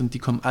Englischunterricht und die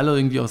kommen alle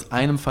irgendwie aus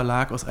einem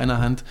Verlag, aus einer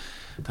Hand,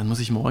 dann muss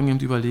ich morgen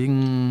eben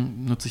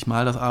überlegen, nutze ich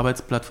mal das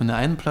Arbeitsblatt von der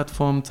einen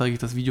Plattform, zeige ich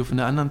das Video von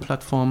der anderen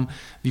Plattform,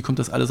 wie kommt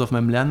das alles auf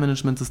meinem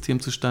Lernmanagementsystem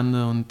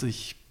zustande und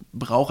ich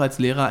brauche als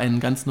Lehrer einen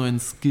ganz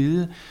neuen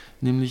Skill,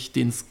 nämlich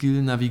den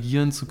Skill,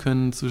 navigieren zu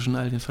können zwischen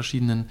all den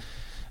verschiedenen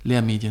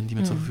Lehrmedien, die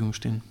mir zur Verfügung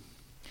stehen.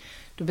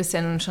 Du bist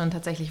ja nun schon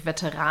tatsächlich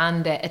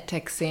Veteran der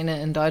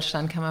EdTech-Szene in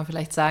Deutschland, kann man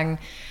vielleicht sagen.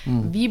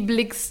 Wie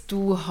blickst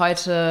du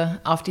heute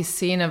auf die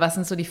Szene? Was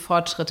sind so die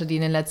Fortschritte, die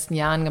in den letzten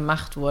Jahren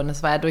gemacht wurden?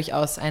 Es war ja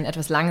durchaus ein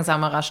etwas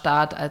langsamerer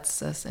Start,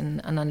 als es in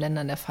anderen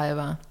Ländern der Fall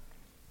war.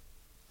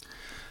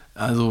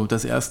 Also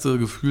das erste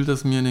Gefühl,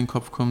 das mir in den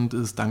Kopf kommt,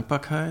 ist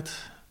Dankbarkeit.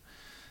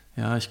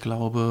 Ja, ich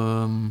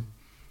glaube,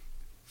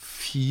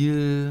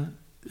 viel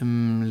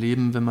im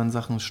Leben, wenn man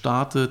Sachen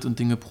startet und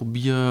Dinge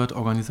probiert,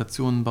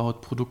 Organisationen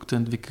baut, Produkte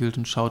entwickelt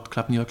und schaut,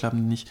 klappen die oder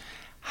klappen die nicht,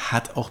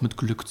 hat auch mit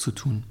Glück zu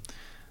tun.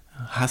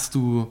 Hast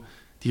du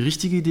die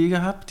richtige Idee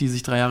gehabt, die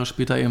sich 3 Jahre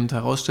später eben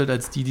herausstellt,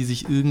 als die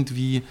sich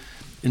irgendwie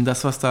in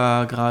das, was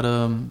da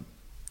gerade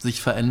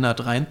sich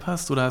verändert,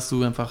 reinpasst? Oder hast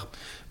du einfach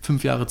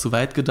 5 Jahre zu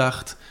weit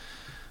gedacht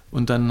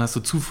und dann hast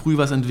du zu früh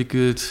was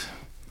entwickelt,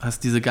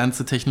 hast diese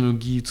ganze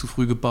Technologie zu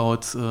früh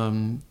gebaut,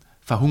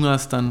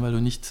 verhungerst dann, weil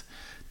du nicht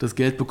das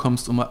Geld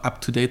bekommst, um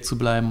up-to-date zu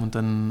bleiben und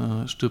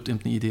dann stirbt eben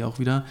eine Idee auch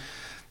wieder.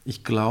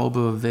 Ich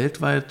glaube,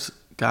 weltweit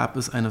gab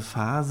es eine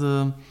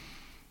Phase,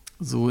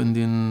 so in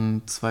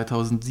den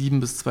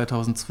 2007 bis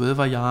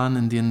 2012er Jahren,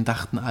 in denen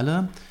dachten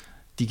alle,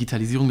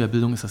 Digitalisierung der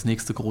Bildung ist das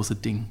nächste große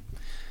Ding.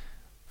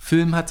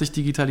 Film hat sich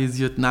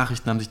digitalisiert,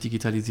 Nachrichten haben sich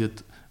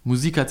digitalisiert,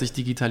 Musik hat sich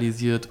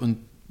digitalisiert und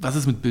was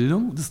ist mit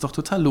Bildung? Das ist doch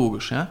total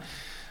logisch, ja?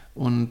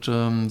 Und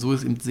so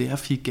ist eben sehr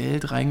viel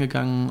Geld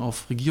reingegangen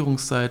auf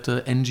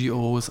Regierungsseite,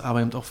 NGOs,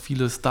 aber eben auch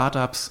viele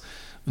Startups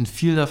und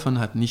viel davon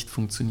hat nicht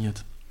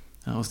funktioniert.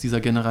 Ja, aus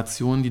dieser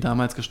Generation, die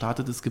damals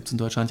gestartet ist, gibt es in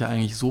Deutschland ja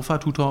eigentlich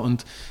Sofatutor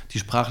und die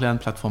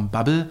Sprachlernplattform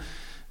Bubble,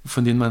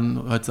 von denen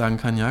man heute sagen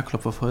kann, ja,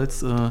 Klopf auf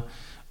Holz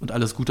und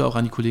alles Gute auch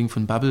an die Kollegen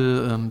von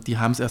Bubble, die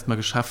haben es erstmal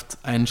geschafft,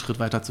 einen Schritt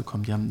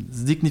weiterzukommen. Die haben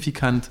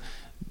signifikant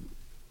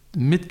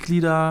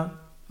Mitglieder,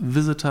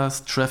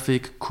 Visitors,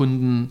 Traffic,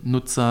 Kunden,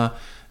 Nutzer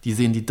Die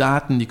sehen die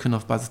Daten, die können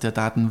auf Basis der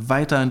Daten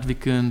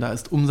weiterentwickeln. Da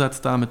ist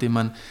Umsatz da, mit dem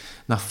man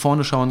nach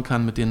vorne schauen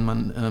kann, mit dem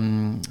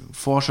man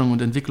Forschung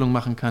und Entwicklung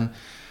machen kann.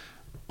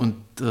 Und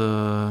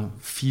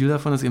viel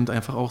davon ist eben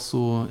einfach auch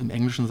so, im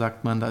Englischen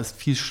sagt man, da ist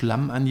viel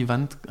Schlamm an die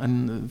Wand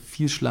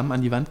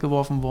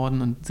geworfen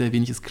worden und sehr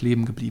wenig ist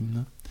kleben geblieben.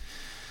 Ne?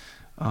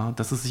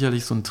 Das ist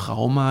sicherlich so ein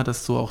Trauma,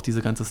 das so auch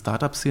diese ganze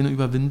Startup-Szene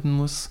überwinden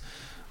muss.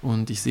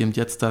 Und ich sehe eben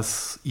jetzt,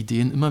 dass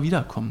Ideen immer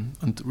wieder kommen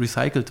und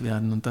recycelt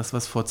werden. Und das,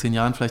 was vor 10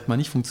 Jahren vielleicht mal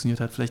nicht funktioniert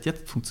hat, vielleicht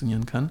jetzt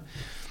funktionieren kann.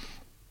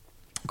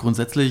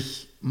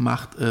 Grundsätzlich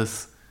macht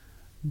es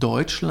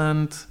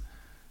Deutschland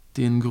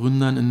den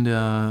Gründern in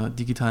der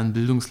digitalen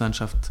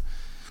Bildungslandschaft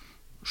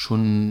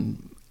schon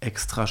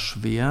extra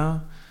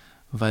schwer,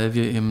 weil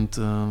wir eben,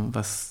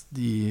 was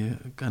die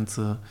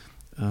ganze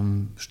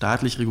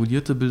staatlich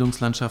regulierte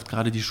Bildungslandschaft,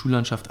 gerade die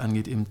Schullandschaft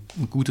angeht, eben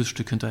ein gutes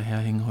Stück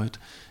hinterherhängen heute.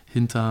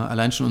 Hinter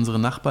allein schon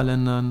unseren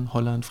Nachbarländern,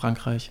 Holland,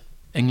 Frankreich,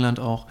 England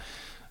auch,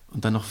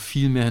 und dann noch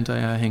viel mehr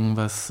hinterherhängen,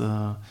 was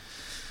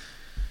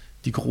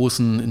die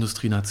großen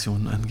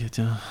Industrienationen angeht.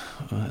 Ja.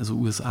 Also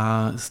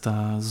USA ist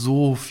da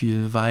so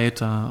viel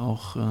weiter,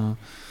 auch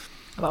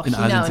aber auch in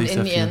China Asien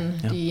und Indien,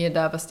 ja. die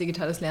da, was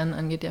digitales Lernen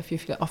angeht, ja viel,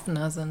 viel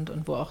offener sind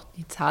und wo auch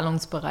die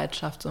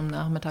Zahlungsbereitschaft so im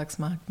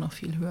Nachmittagsmarkt noch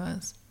viel höher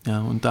ist.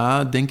 Ja, und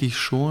da denke ich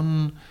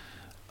schon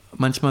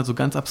manchmal so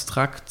ganz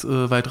abstrakt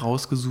weit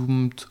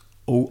rausgezoomt,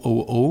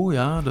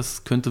 ja,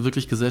 das könnte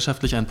wirklich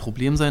gesellschaftlich ein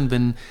Problem sein,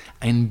 wenn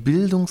ein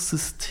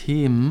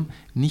Bildungssystem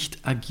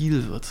nicht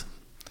agil wird.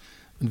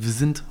 Und wir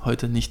sind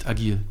heute nicht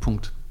agil,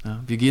 Punkt.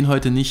 Ja, wir gehen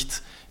heute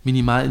nicht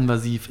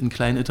minimalinvasiv in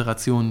kleinen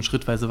Iterationen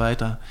schrittweise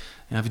weiter.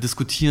 Ja, wir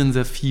diskutieren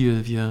sehr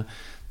viel, wir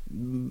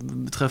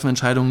treffen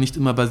Entscheidungen nicht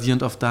immer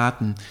basierend auf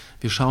Daten.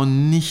 Wir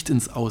schauen nicht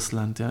ins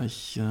Ausland. Ja,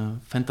 ich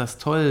fände das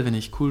toll, wenn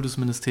ich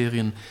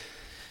Kultusministerien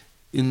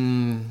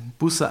in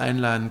Busse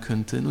einladen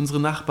könnte, in unsere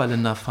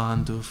Nachbarländer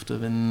fahren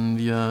dürfte, wenn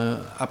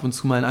wir ab und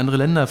zu mal in andere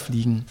Länder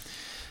fliegen.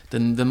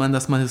 Denn wenn man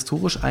das mal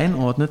historisch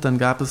einordnet, dann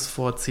gab es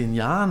vor 10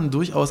 Jahren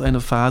durchaus eine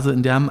Phase,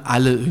 in der haben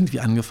alle irgendwie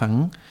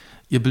angefangen,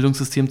 ihr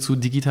Bildungssystem zu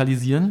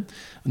digitalisieren.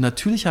 Und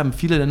natürlich haben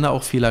viele Länder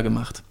auch Fehler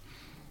gemacht.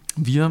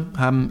 Wir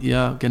haben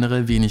eher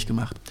generell wenig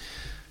gemacht.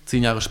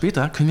 10 Jahre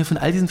später können wir von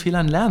all diesen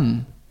Fehlern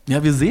lernen.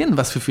 Ja, wir sehen,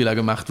 was für Fehler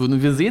gemacht wurden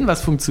und wir sehen,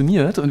 was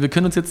funktioniert und wir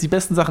können uns jetzt die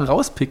besten Sachen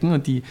rauspicken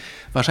und die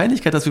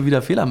Wahrscheinlichkeit, dass wir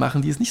wieder Fehler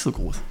machen, die ist nicht so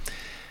groß.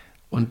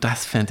 Und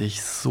das fände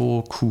ich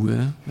so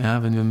cool,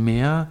 ja, wenn wir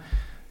mehr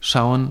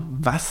schauen,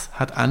 was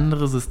hat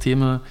andere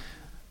Systeme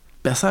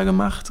besser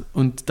gemacht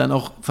und dann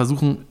auch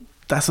versuchen,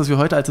 das, was wir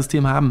heute als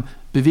System haben,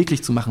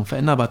 beweglich zu machen,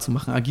 veränderbar zu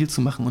machen, agil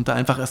zu machen und da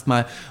einfach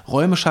erstmal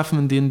Räume schaffen,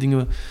 in denen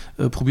Dinge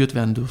probiert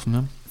werden dürfen.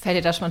 Ne? Fällt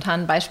dir da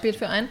spontan ein Beispiel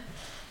für ein,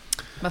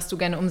 was du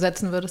gerne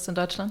umsetzen würdest in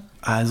Deutschland?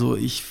 Also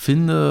ich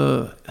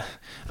finde,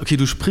 okay,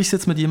 du sprichst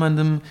jetzt mit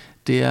jemandem,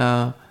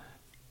 der,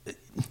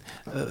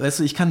 weißt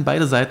du, ich kann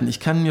beide Seiten. Ich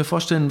kann mir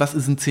vorstellen, was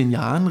ist in 10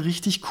 Jahren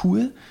richtig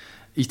cool.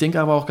 Ich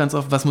denke aber auch ganz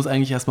oft, was muss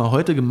eigentlich erstmal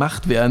heute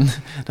gemacht werden,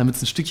 damit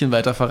es ein Stückchen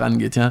weiter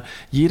vorangeht. Ja?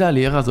 Jeder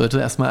Lehrer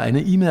sollte erstmal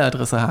eine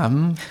E-Mail-Adresse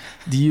haben,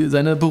 die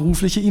seine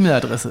berufliche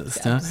E-Mail-Adresse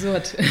ist. Ja?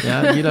 Absurd.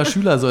 Ja, jeder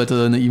Schüler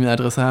sollte eine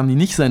E-Mail-Adresse haben, die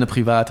nicht seine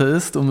private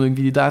ist, um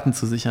irgendwie die Daten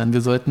zu sichern.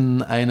 Wir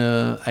sollten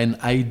ein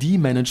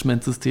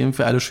ID-Management-System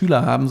für alle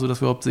Schüler haben, sodass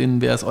wir überhaupt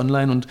sehen, wer ist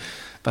online und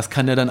was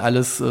kann der dann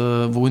alles,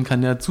 wohin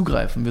kann der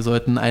zugreifen. Wir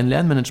sollten ein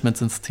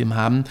Lernmanagementsystem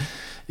haben,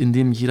 in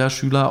dem jeder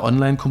Schüler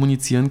online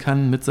kommunizieren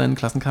kann mit seinen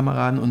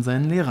Klassenkameraden und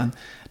seinen Lehrern.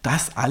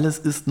 Das alles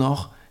ist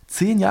noch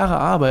 10 Jahre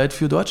Arbeit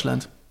für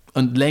Deutschland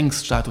und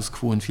längst Status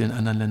quo in vielen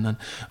anderen Ländern.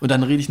 Und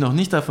dann rede ich noch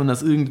nicht davon,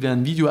 dass irgendwer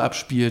ein Video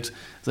abspielt,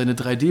 seine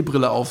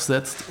 3D-Brille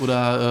aufsetzt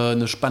oder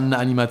eine spannende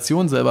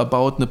Animation selber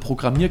baut, eine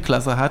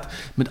Programmierklasse hat,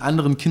 mit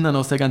anderen Kindern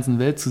aus der ganzen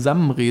Welt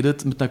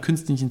zusammenredet, mit einer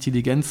künstlichen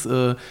Intelligenz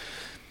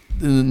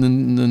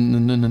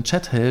einen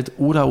Chat hält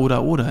oder.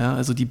 Ja?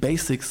 Also die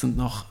Basics sind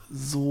noch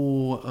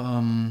so...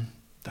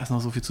 da ist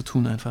noch so viel zu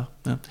tun einfach.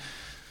 Ja.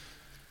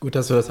 Gut,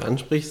 dass du das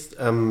ansprichst.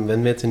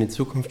 Wenn wir jetzt in die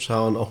Zukunft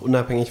schauen, auch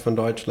unabhängig von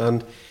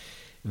Deutschland,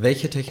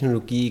 welche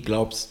Technologie,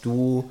 glaubst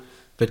du,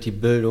 wird die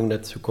Bildung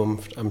der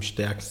Zukunft am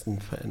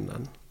stärksten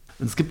verändern?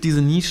 Es gibt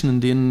diese Nischen,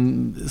 in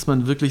denen ist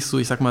man wirklich so,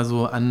 ich sag mal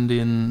so, an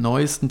den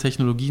neuesten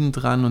Technologien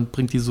dran und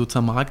bringt die so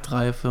zur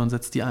Marktreife und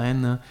setzt die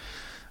ein. Ne?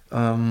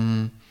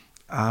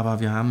 Aber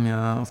wir haben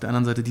ja auf der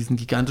anderen Seite diesen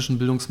gigantischen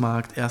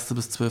Bildungsmarkt, 1.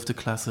 bis 12.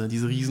 Klasse,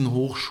 diese riesen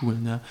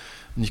Hochschulen. Ja?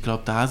 Und ich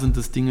glaube, da sind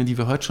es Dinge, die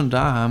wir heute schon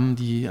da haben,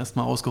 die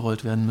erstmal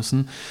ausgerollt werden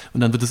müssen.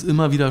 Und dann wird es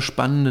immer wieder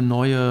spannende,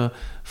 neue,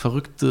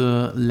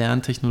 verrückte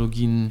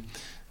Lerntechnologien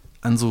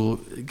an so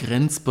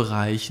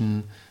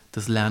Grenzbereichen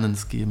des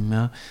Lernens geben.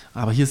 Ja?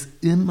 Aber hier ist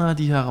immer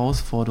die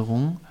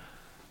Herausforderung,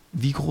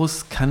 wie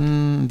groß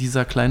kann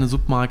dieser kleine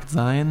Submarkt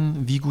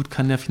sein, wie gut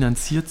kann der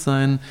finanziert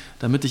sein,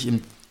 damit ich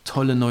eben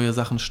tolle neue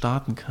Sachen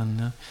starten kann.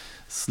 Ne?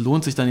 Es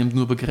lohnt sich dann eben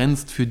nur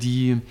begrenzt für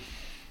die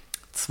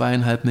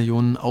 2,5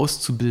 Millionen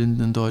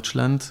Auszubildenden in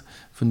Deutschland,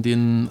 von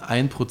denen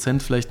 1%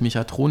 vielleicht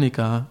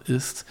Mechatroniker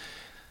ist,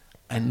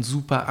 ein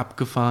super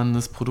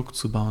abgefahrenes Produkt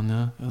zu bauen.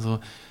 Ja? Also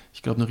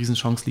Ich glaube, eine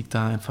Riesenchance liegt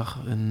da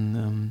einfach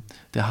in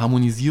der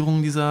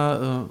Harmonisierung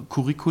dieser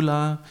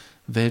Curricula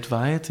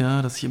weltweit,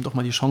 ja, dass ich eben doch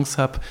mal die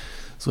Chance habe,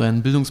 so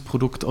ein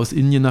Bildungsprodukt aus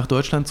Indien nach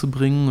Deutschland zu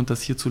bringen und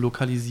das hier zu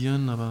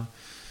lokalisieren, aber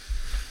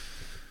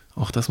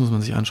auch das muss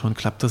man sich anschauen.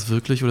 Klappt das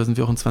wirklich oder sind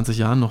wir auch in 20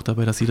 Jahren noch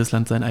dabei, dass jedes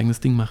Land sein eigenes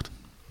Ding macht?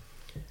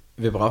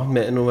 Wir brauchen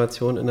mehr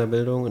Innovation in der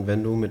Bildung und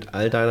wenn du mit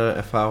all deiner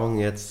Erfahrung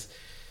jetzt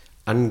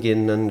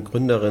angehenden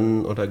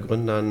Gründerinnen oder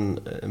Gründern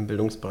im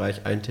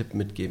Bildungsbereich einen Tipp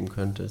mitgeben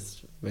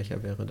könntest,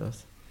 welcher wäre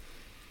das?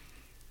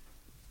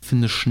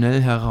 Finde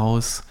schnell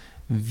heraus,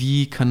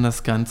 wie kann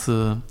das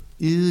Ganze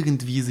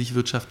irgendwie sich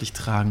wirtschaftlich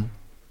tragen.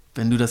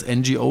 Wenn du das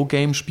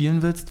NGO-Game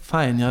spielen willst,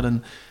 fein, ja,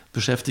 dann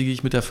beschäftige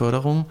dich mit der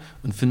Förderung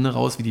und finde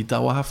raus, wie die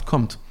dauerhaft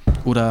kommt.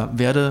 Oder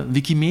werde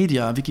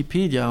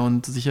Wikipedia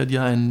und sicher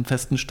dir einen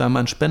festen Stamm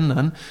an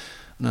Spendern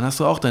und dann hast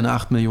du auch deine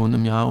 8 Millionen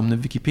im Jahr, um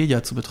eine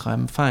Wikipedia zu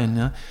betreiben, fein,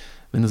 ja.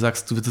 Wenn du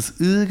sagst, du willst es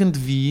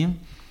irgendwie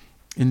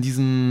in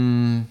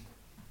diesem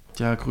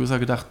größer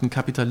gedachten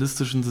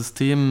kapitalistischen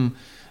System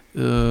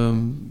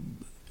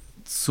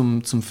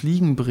zum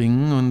Fliegen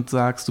bringen und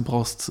sagst, du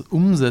brauchst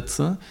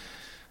Umsätze,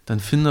 dann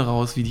finde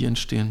raus, wie die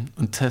entstehen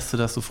und teste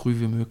das so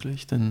früh wie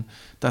möglich. Denn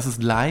das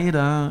ist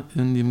leider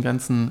in dem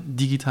ganzen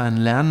digitalen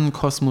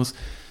Lernen-Kosmos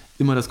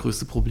immer das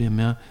größte Problem.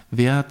 Ja?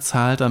 Wer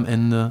zahlt am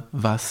Ende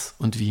was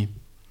und wie?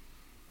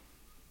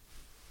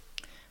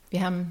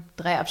 Wir haben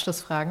 3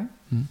 Abschlussfragen.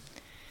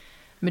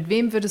 Mit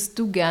wem würdest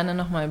du gerne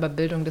nochmal über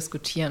Bildung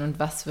diskutieren und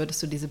was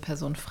würdest du diese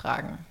Person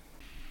fragen?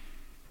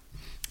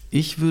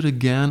 Ich würde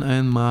gern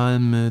einmal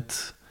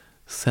mit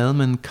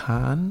Salman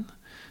Khan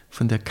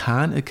von der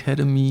Khan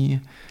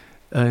Academy,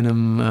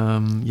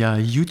 einem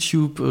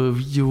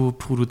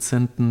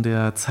YouTube-Videoproduzenten,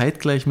 der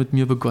zeitgleich mit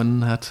mir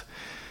begonnen hat.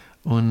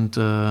 Und,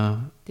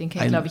 den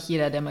kennt, glaube ich,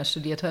 jeder, der mal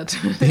studiert hat.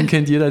 Den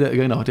kennt jeder,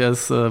 der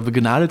ist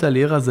begnadeter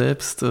Lehrer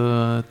selbst,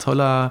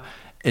 toller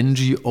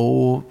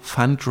NGO,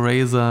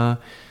 Fundraiser,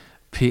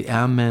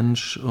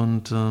 PR-Mensch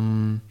und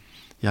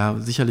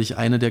sicherlich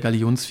eine der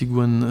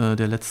Galionsfiguren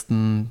der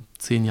letzten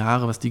 10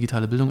 Jahre, was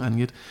digitale Bildung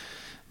angeht.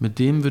 Mit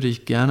dem würde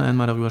ich gerne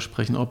einmal darüber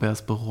sprechen, ob er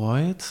es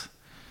bereut,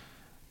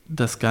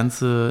 das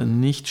Ganze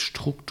nicht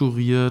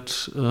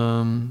strukturiert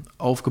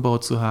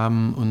aufgebaut zu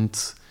haben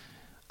und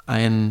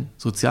ein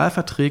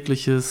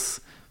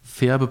sozialverträgliches,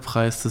 fair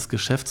bepreistes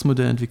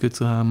Geschäftsmodell entwickelt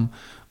zu haben,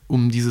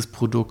 um dieses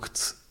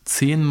Produkt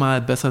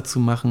 10-mal besser zu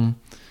machen,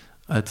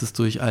 als es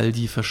durch all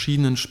die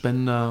verschiedenen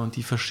Spender und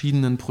die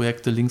verschiedenen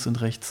Projekte links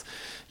und rechts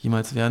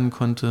jemals werden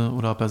konnte,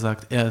 oder ob er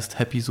sagt, er ist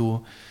happy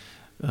so,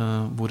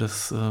 wo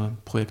das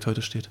Projekt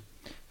heute steht.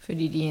 Für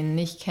die ihn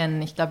nicht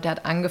kennen, ich glaube, der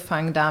hat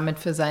angefangen damit,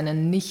 für seine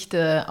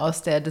Nichte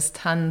aus der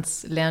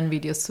Distanz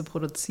Lernvideos zu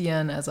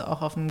produzieren, also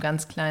auch auf einem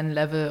ganz kleinen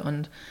Level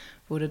und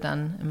wurde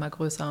dann immer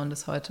größer und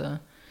ist heute,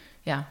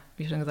 ja,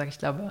 wie schon gesagt, ich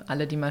glaube,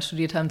 alle, die mal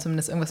studiert haben,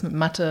 zumindest irgendwas mit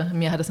Mathe,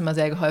 mir hat es immer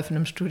sehr geholfen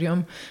im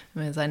Studium,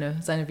 mir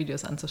seine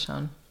Videos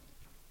anzuschauen.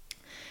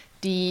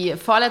 Die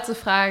vorletzte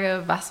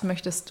Frage, was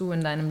möchtest du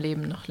in deinem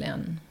Leben noch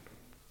lernen?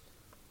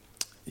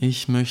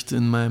 Ich möchte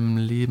in meinem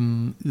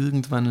Leben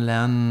irgendwann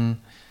lernen,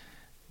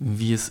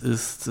 wie es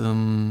ist,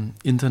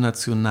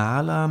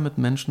 internationaler mit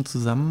Menschen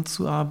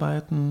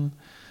zusammenzuarbeiten.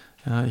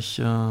 Ja, ich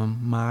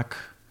mag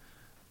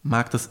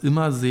das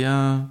immer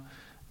sehr,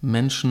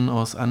 Menschen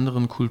aus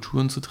anderen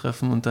Kulturen zu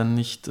treffen und dann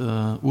nicht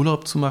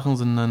Urlaub zu machen,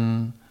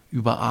 sondern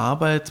über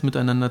Arbeit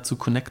miteinander zu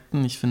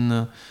connecten. Ich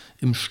finde,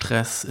 im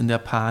Stress, in der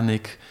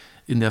Panik,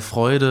 in der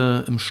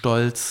Freude, im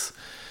Stolz,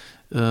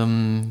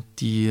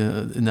 die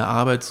in der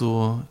Arbeit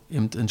so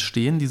eben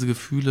entstehen, diese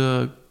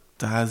Gefühle,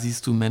 da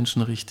siehst du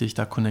Menschen richtig,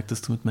 da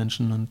connectest du mit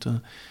Menschen und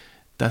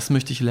das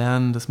möchte ich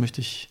lernen, das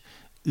möchte ich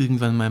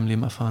irgendwann in meinem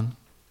Leben erfahren.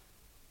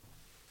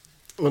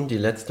 Und die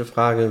letzte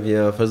Frage,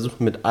 wir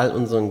versuchen mit all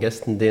unseren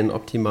Gästen den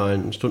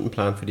optimalen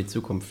Stundenplan für die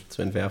Zukunft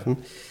zu entwerfen.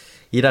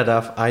 Jeder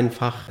darf ein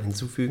Fach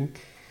hinzufügen.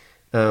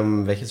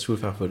 Welches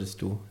Schulfach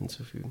würdest du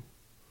hinzufügen?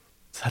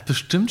 Das hat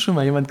bestimmt schon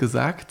mal jemand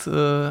gesagt,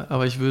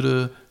 aber ich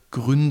würde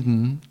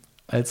Gründen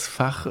als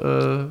Fach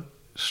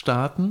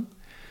starten.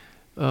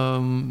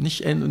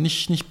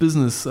 Nicht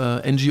Business,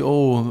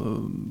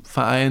 NGO,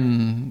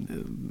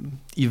 Verein,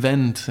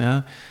 Event,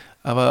 ja,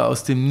 aber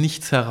aus dem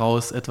Nichts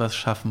heraus etwas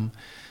schaffen.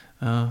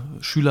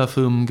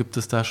 Schülerfirmen gibt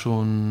es da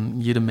schon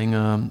jede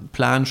Menge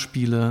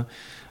Planspiele,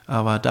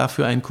 aber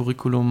dafür ein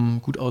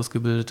Curriculum, gut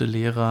ausgebildete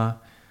Lehrer,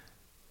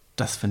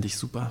 das finde ich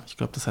super. Ich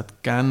glaube, das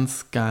hat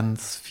ganz,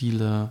 ganz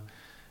viele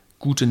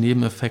gute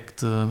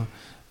Nebeneffekte.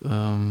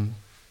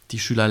 Die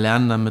Schüler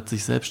lernen damit,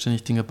 sich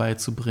selbstständig Dinge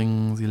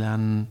beizubringen. Sie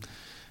lernen,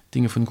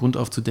 Dinge von Grund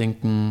auf zu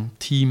denken,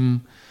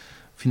 Team,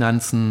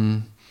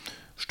 Finanzen,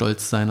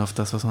 stolz sein auf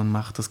das, was man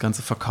macht, das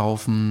Ganze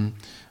verkaufen.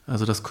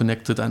 Also das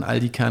connectet an all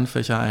die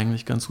Kernfächer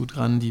eigentlich ganz gut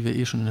ran, die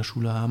wir schon in der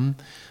Schule haben.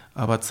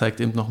 Aber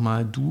zeigt eben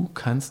nochmal, du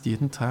kannst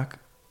jeden Tag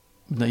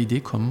mit einer Idee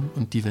kommen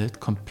und die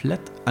Welt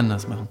komplett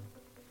anders machen.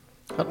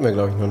 Hatten wir,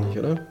 glaube ich, noch nicht,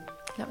 oder?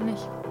 Ich glaube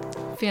nicht.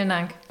 Vielen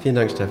Dank. Vielen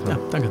Dank, Stephan. Ja,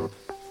 danke.